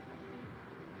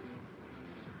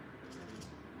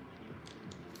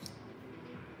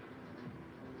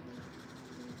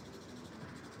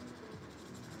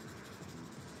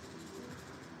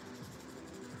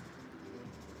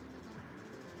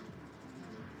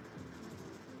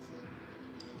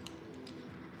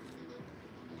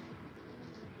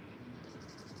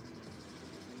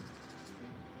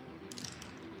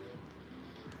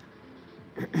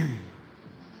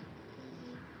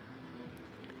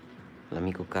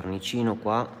 amico carnicino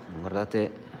qua,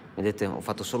 guardate, vedete, ho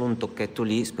fatto solo un tocchetto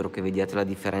lì, spero che vediate la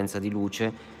differenza di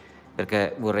luce,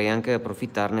 perché vorrei anche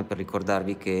approfittarne per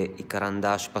ricordarvi che i Caran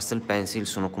d'Ache Pastel Pencil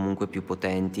sono comunque più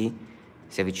potenti,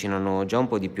 si avvicinano già un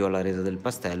po' di più alla resa del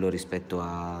pastello rispetto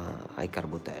ai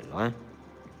Carbotello,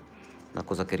 Una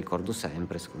cosa che ricordo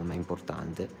sempre, secondo me è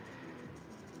importante,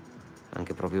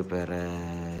 anche proprio per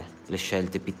le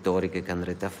scelte pittoriche che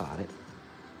andrete a fare.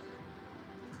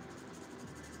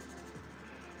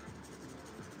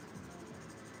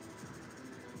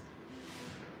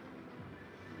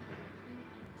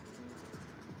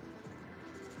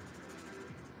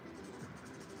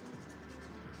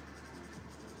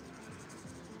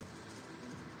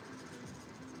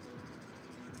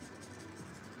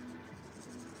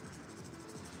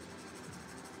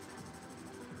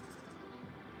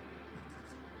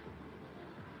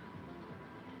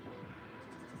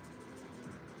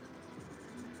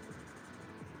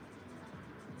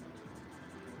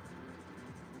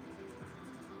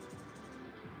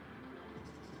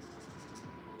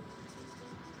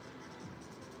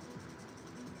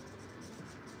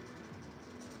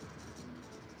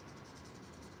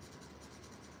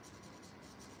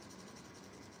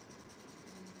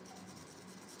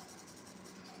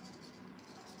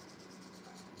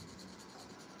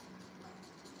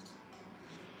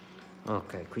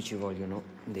 Ok, qui ci vogliono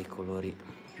dei colori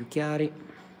più chiari.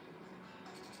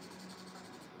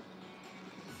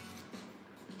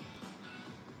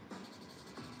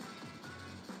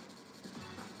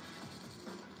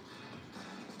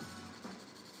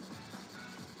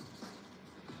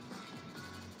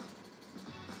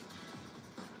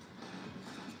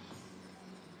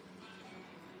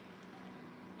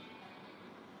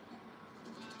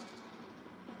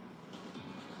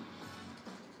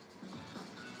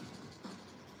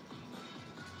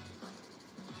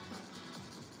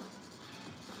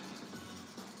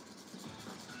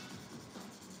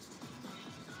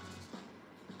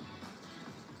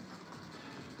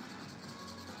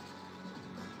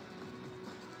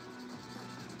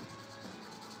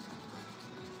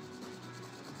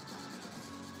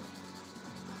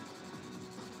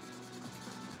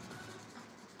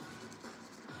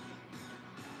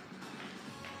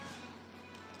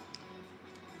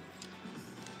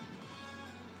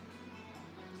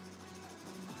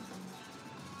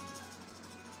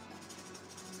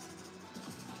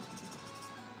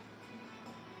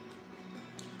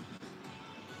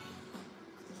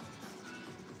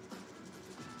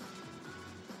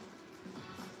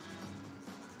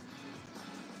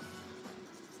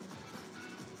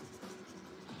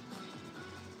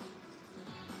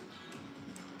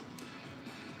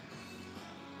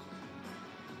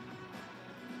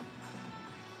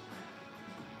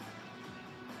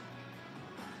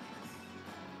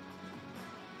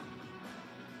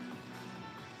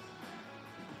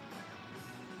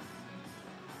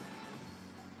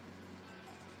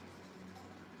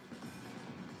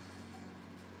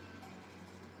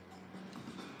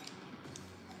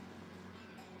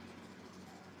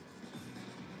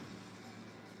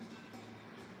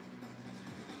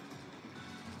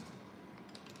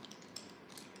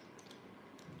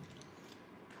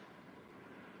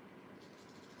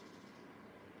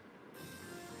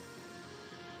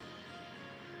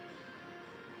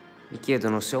 Mi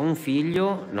chiedono se ho un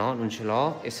figlio, no, non ce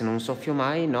l'ho, e se non soffio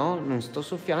mai, no, non sto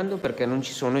soffiando perché non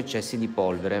ci sono eccessi di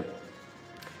polvere.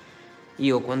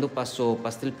 Io quando passo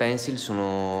pastel pencil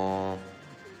sono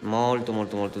molto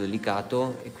molto molto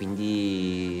delicato e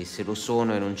quindi se lo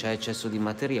sono e non c'è eccesso di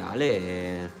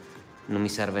materiale non mi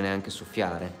serve neanche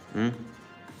soffiare.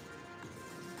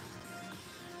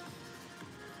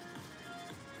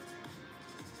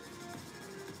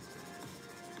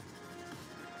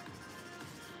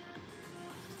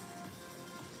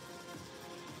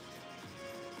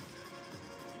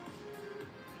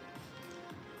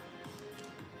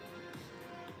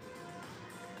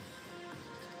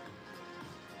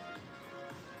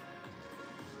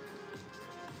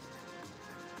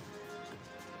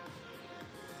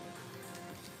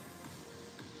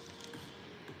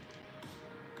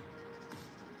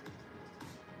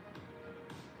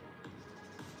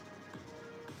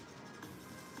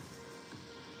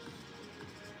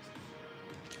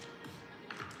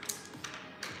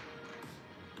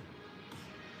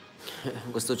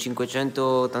 Questo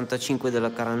 585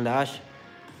 della Caran d'Ache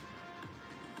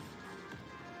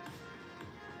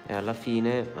e alla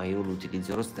fine, ma io lo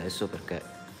utilizzo lo stesso perché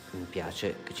mi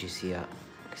piace che che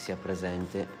sia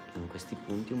presente in questi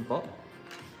punti un po'.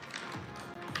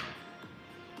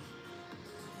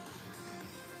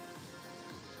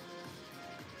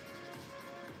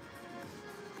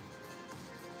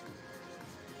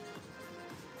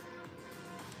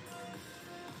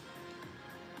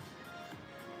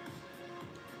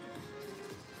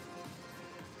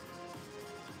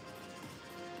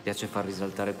 piace far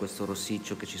risaltare questo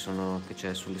rossiccio che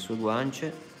c'è sulle sue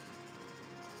guance.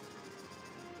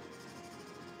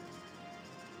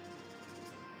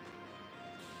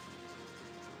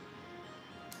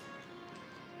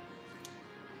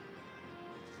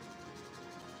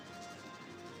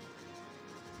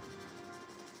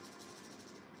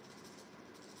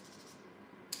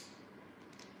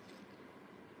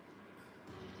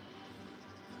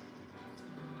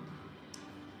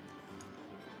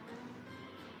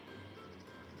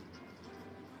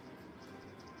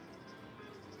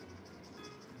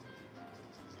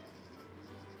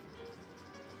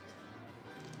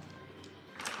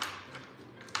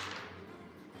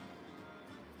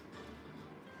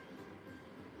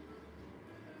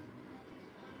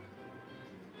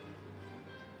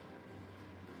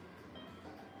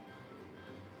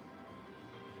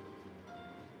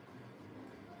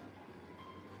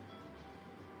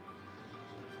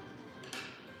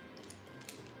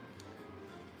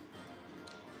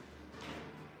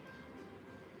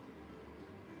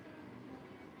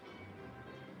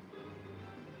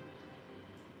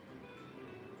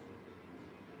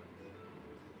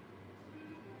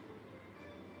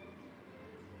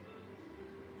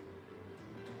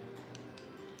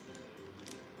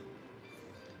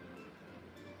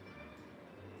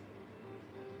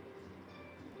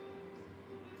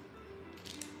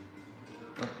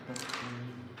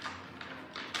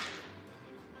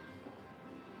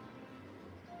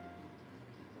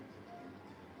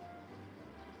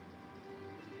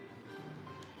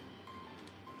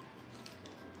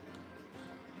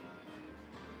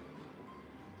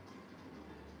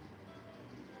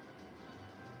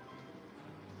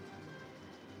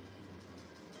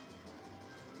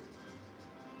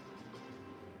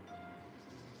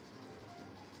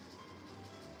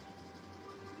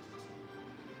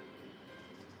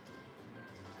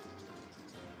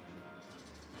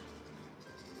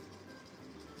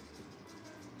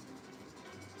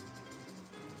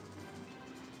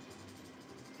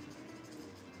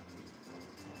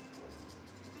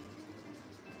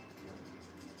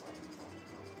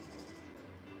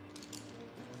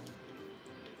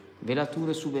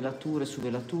 Velature su velature su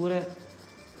velature,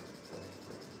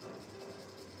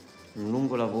 un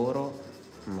lungo lavoro,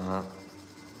 ma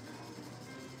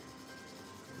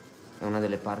è una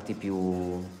delle parti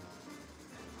più,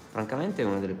 francamente è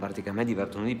una delle parti che a me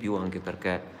divertono di più, anche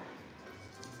perché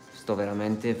sto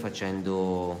veramente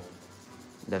facendo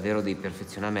davvero dei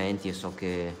perfezionamenti e so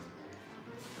che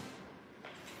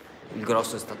il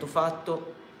grosso è stato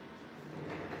fatto,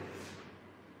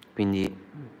 quindi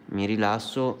mi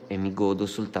rilasso e mi godo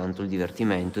soltanto il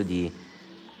divertimento di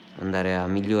andare a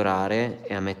migliorare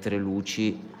e a mettere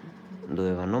luci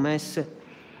dove vanno messe.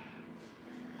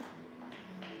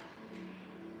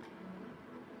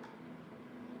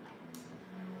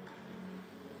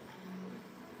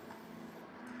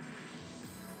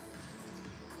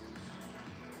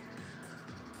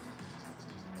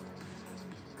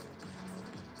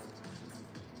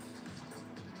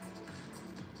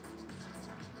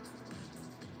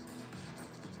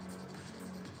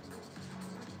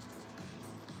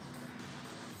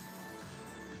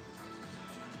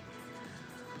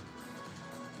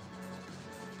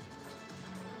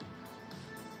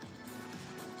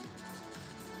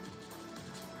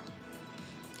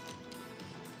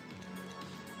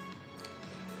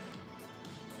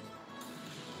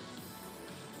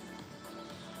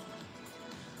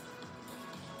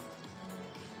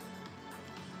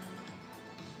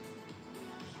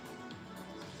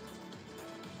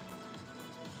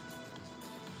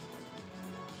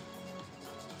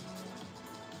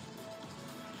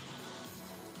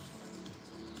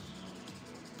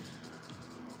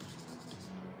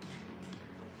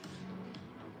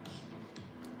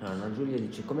 Allora, Giulia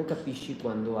dice: come capisci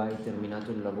quando hai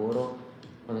terminato il lavoro,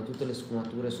 quando tutte le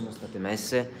sfumature sono state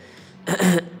messe?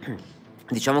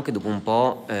 Diciamo che dopo un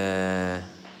po'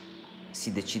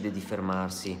 si decide di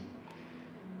fermarsi,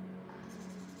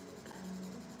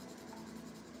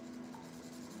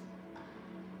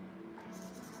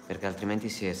 perché altrimenti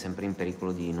si è sempre in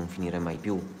pericolo di non finire mai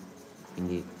più.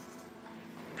 Quindi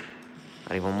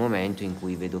arriva un momento in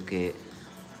cui vedo che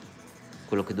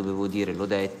quello che dovevo dire l'ho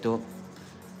detto,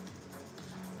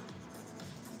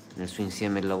 nel suo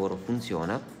insieme il lavoro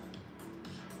funziona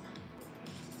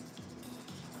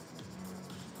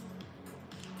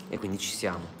e quindi ci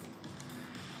siamo.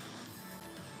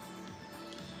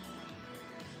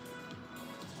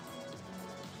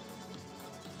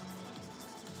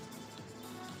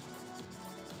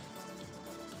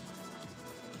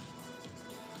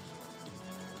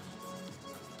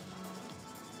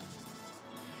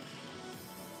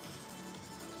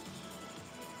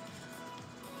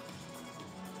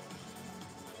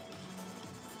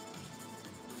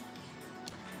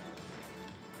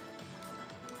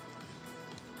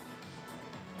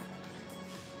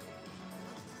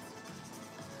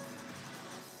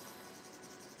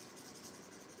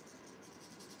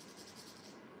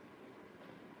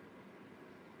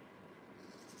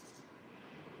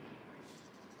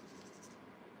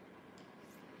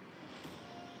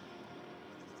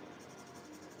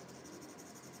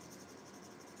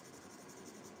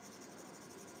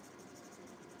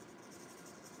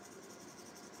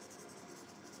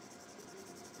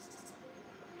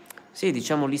 Sì,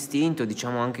 diciamo l'istinto,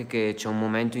 diciamo anche che c'è un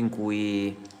momento in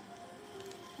cui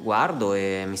guardo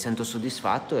e mi sento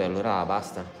soddisfatto e allora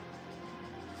basta.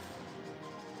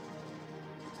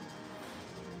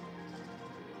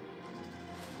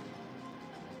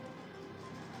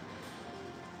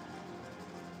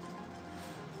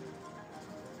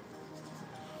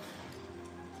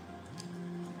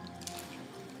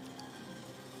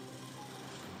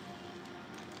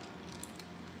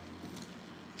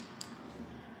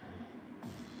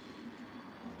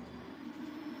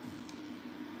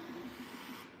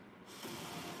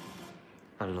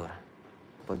 Allora,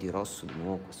 un po' di rosso di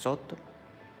nuovo qua sotto.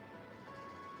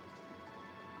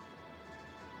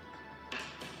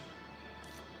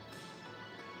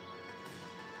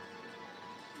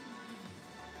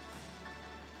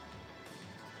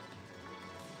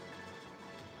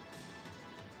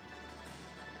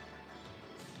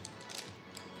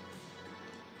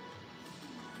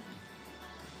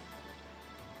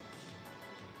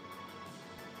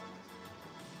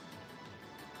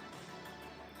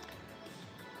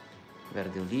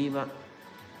 Verde oliva.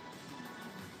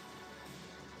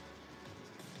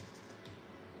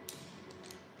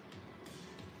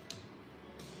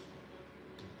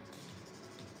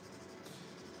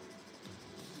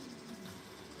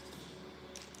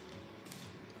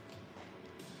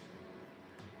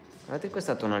 Guardate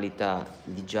questa tonalità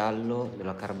di giallo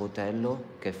della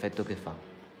carbotello, che effetto che fa.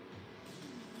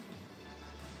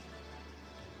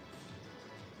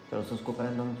 Te lo sto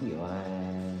scoprendo anch'io, ho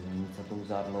iniziato a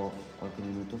usarlo qualche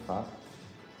minuto fa.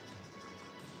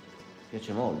 Mi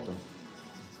piace molto.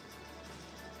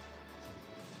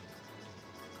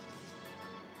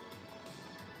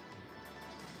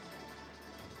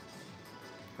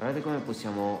 Guardate come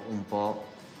possiamo un po'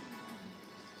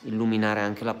 illuminare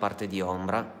anche la parte di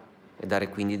ombra e dare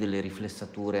quindi delle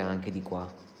riflessature anche di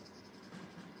qua.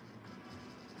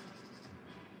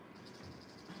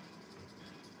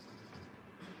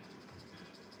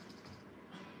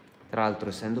 Tra l'altro,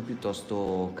 essendo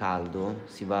piuttosto caldo,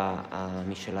 si va a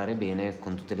miscelare bene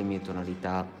con tutte le mie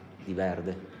tonalità di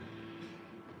verde.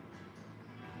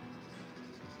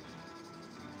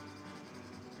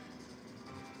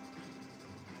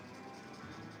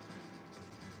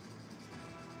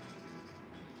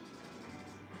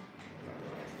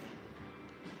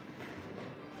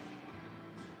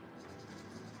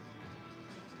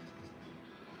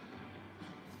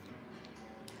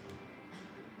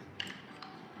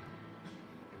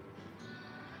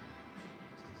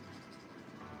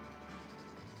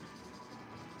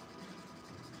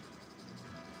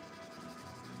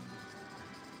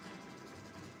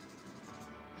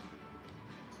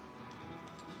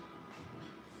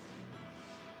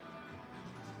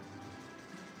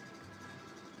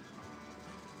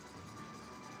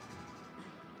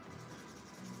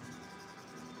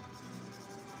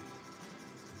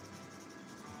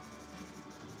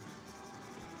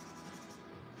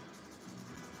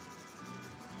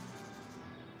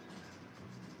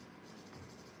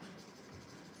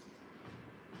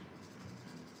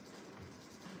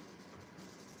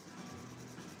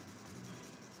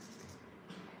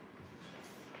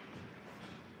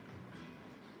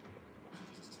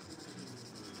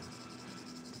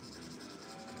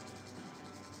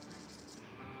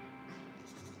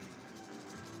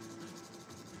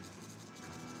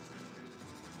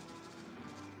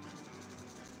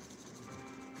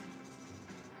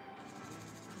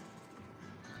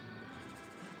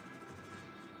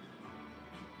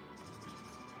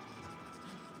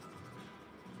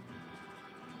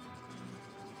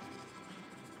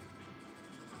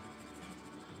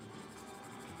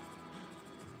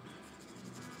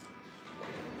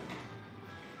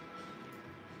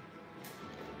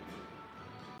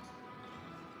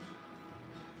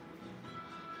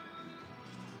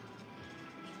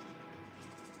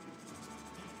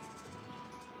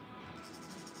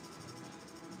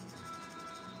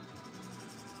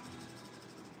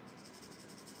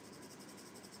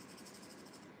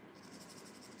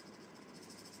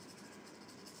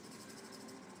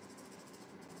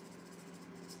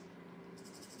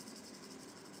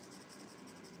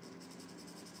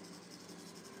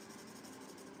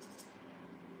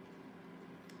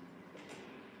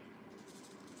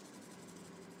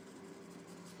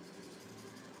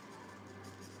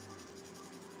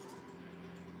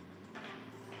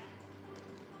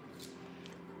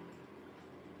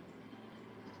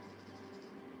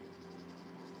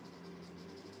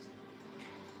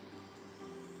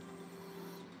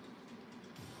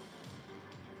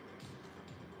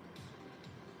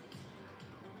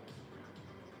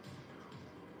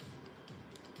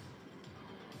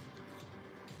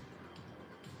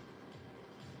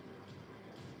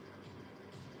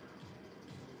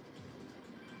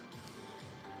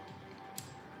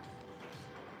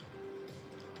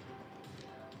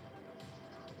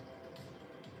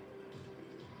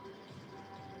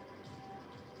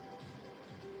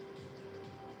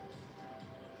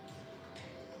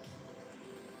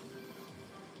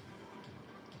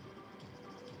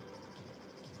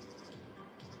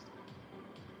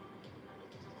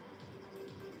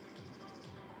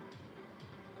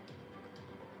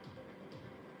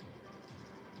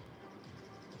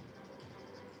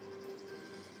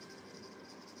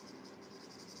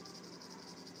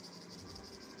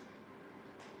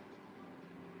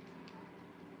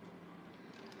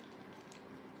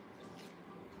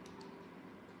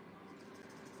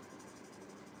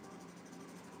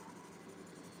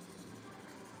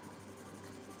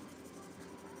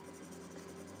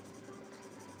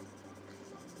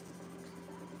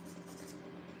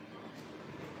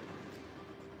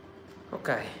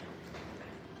 Ok,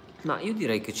 ma io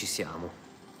direi che ci siamo.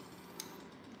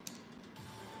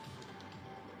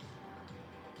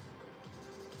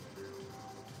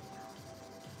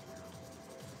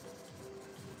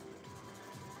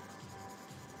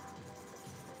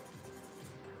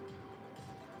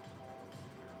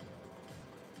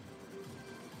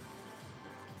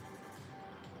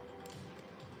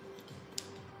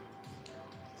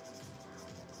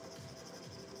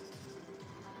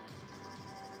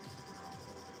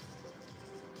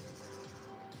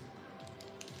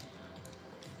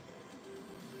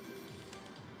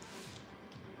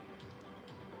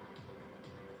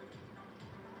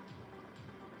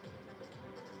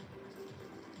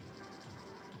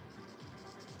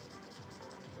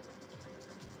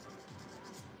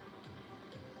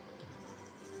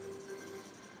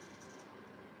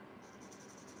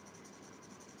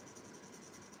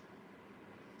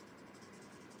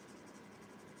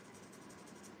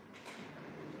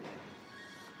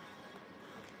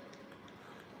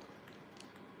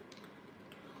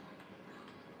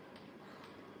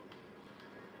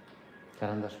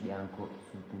 Carandash bianco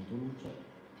sul punto luce.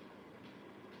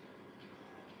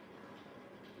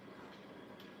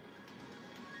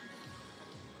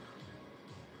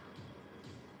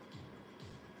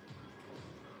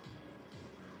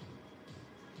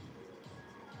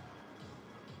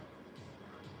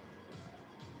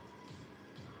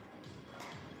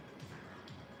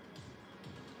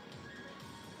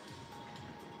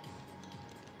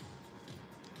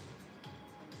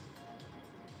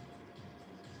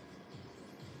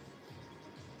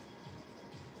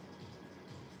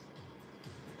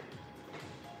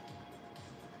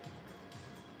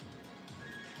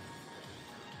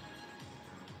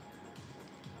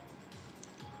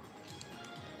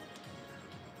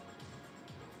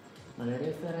 Ma le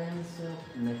reference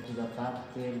metto da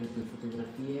parte le tue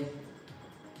fotografie,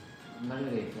 ma le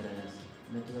reference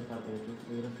metto da parte le tue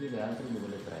fotografie, le altre dove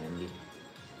le prendi?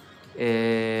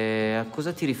 A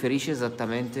cosa ti riferisci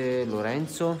esattamente,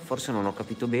 Lorenzo? Forse non ho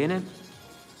capito bene.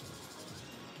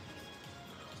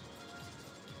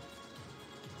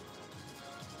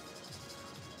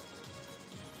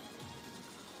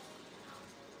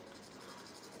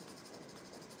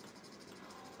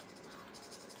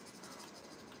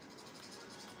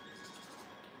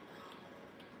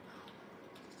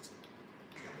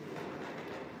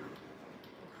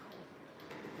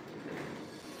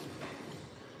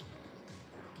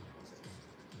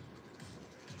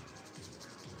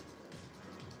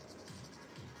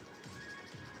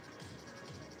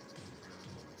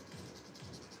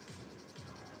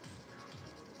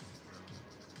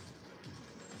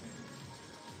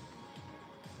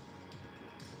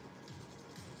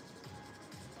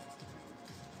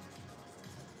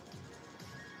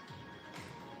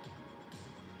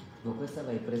 Questa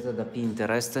l'hai presa da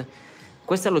Pinterest.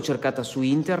 Questa l'ho cercata su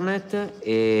internet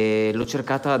e l'ho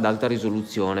cercata ad alta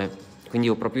risoluzione, quindi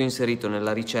ho proprio inserito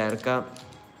nella ricerca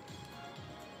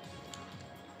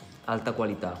alta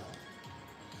qualità.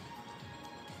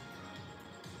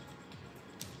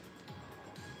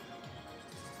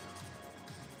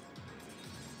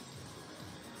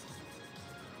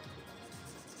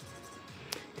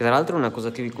 Che tra l'altro è una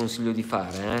cosa che vi consiglio di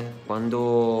fare,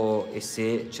 quando e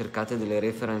se cercate delle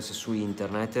reference su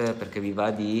internet perché vi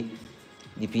va di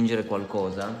dipingere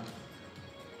qualcosa,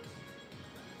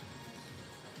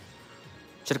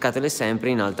 cercatele sempre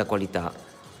in alta qualità.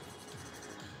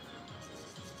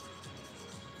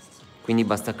 Quindi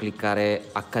basta cliccare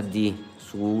HD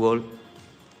su Google .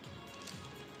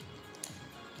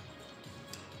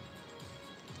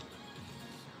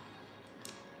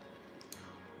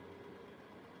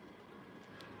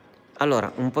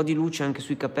 Allora, un po' di luce anche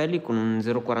sui capelli con un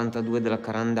 0,42 della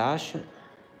Caran d'Ache.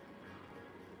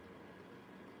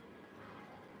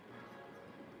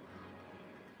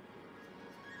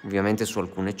 Ovviamente su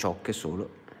alcune ciocche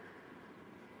solo.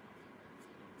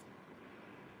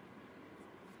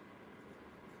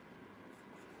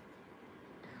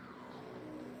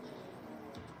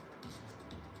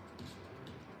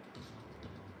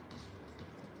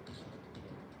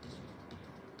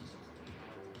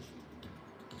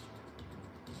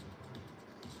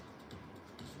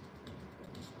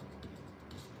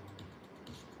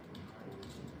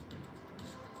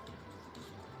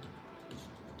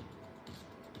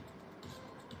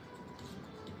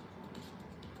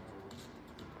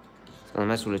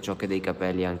 Secondo me sulle ciocche dei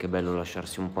capelli è anche bello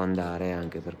lasciarsi un po' andare,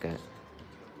 anche perché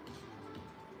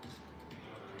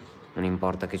non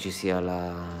importa che ci sia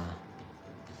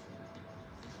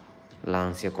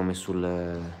l'ansia come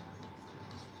che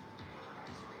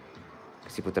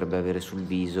si potrebbe avere sul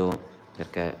viso,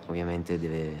 perché ovviamente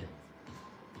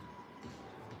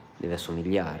deve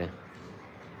assomigliare.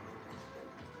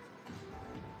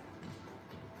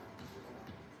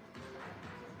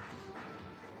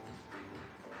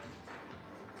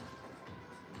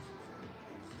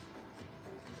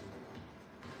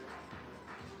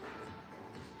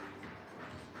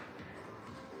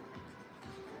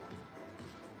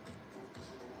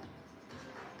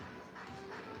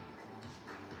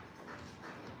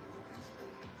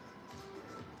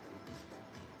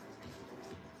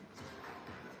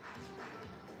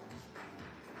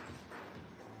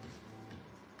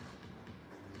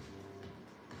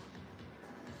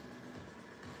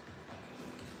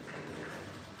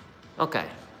 Ok,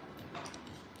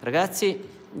 ragazzi,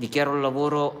 dichiaro il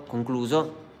lavoro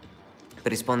concluso.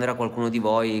 Per rispondere a qualcuno di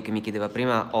voi che mi chiedeva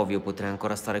prima, ovvio, potrei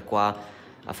ancora stare qua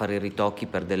a fare i ritocchi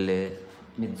per delle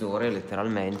mezz'ore,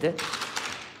 letteralmente,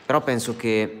 però penso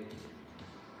che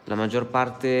la maggior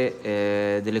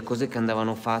parte delle cose che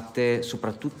andavano fatte,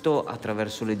 soprattutto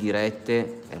attraverso le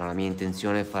dirette, era la mia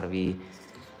intenzione farvi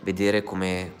vedere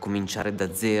come cominciare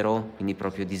da zero, quindi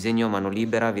proprio disegno a mano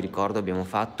libera, vi ricordo, abbiamo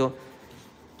fatto.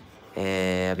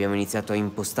 Abbiamo iniziato a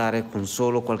impostare con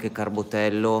solo qualche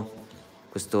carbotello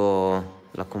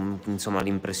insomma,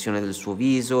 l'impressione del suo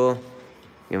viso.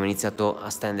 Abbiamo iniziato a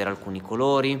stendere alcuni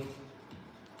colori.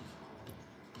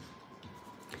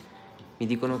 Mi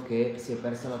dicono che si è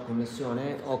persa la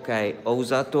connessione. Ok, ho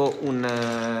usato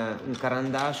un Caran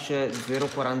d'Ache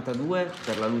 042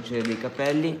 per la luce dei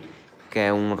capelli, che è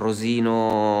un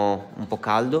rosino un po'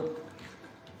 caldo.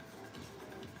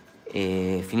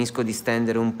 E finisco di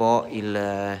stendere un po'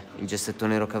 il gessetto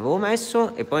nero che avevo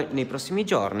messo, e poi nei prossimi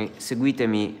giorni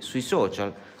seguitemi sui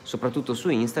social, soprattutto su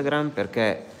Instagram,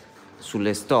 perché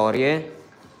sulle storie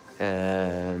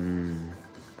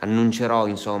annuncerò,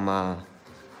 insomma,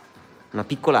 una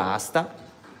piccola asta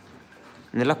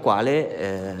nella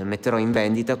quale metterò in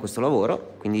vendita questo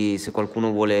lavoro, quindi se qualcuno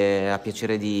ha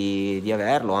piacere di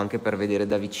averlo, anche per vedere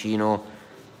da vicino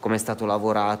come è stato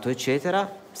lavorato,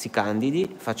 eccetera, si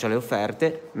candidi, faccia le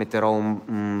offerte, metterò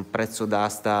un prezzo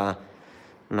d'asta,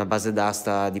 una base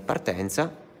d'asta di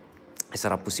partenza, e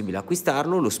sarà possibile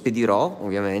acquistarlo. Lo spedirò,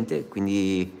 ovviamente,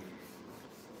 quindi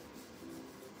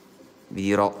vi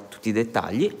dirò tutti i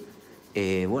dettagli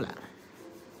e voilà.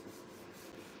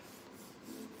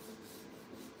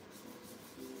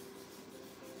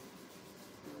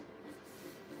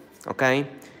 Ok?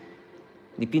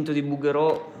 Dipinto di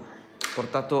Bouguereau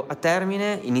portato a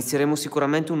termine. Inizieremo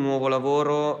sicuramente un nuovo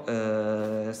lavoro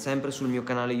sempre sul mio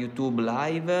canale YouTube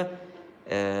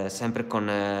live, sempre con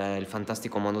il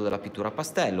fantastico mondo della pittura a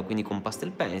pastello, quindi con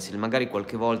pastel pencil, magari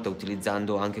qualche volta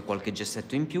utilizzando anche qualche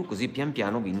gessetto in più, così pian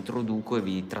piano vi introduco e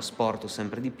vi trasporto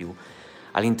sempre di più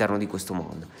all'interno di questo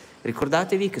mondo.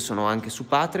 Ricordatevi che sono anche su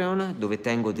Patreon, dove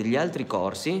tengo degli altri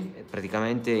corsi.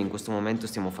 Praticamente in questo momento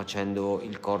stiamo facendo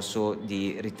il corso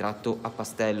di ritratto a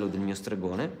pastello del mio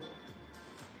stregone,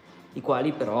 i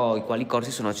quali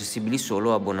corsi sono accessibili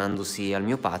solo abbonandosi al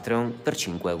mio Patreon per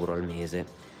 5 euro al mese.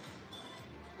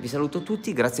 Vi saluto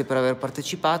tutti, grazie per aver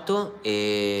partecipato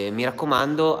e mi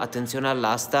raccomando, attenzione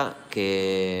all'asta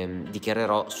che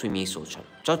dichiarerò sui miei social.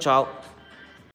 Ciao ciao!